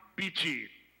wife beating,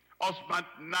 husband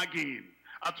nagging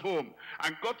at home.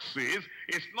 And God says,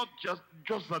 it's not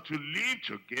just that you live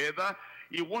together.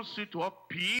 He wants you to have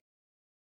peace.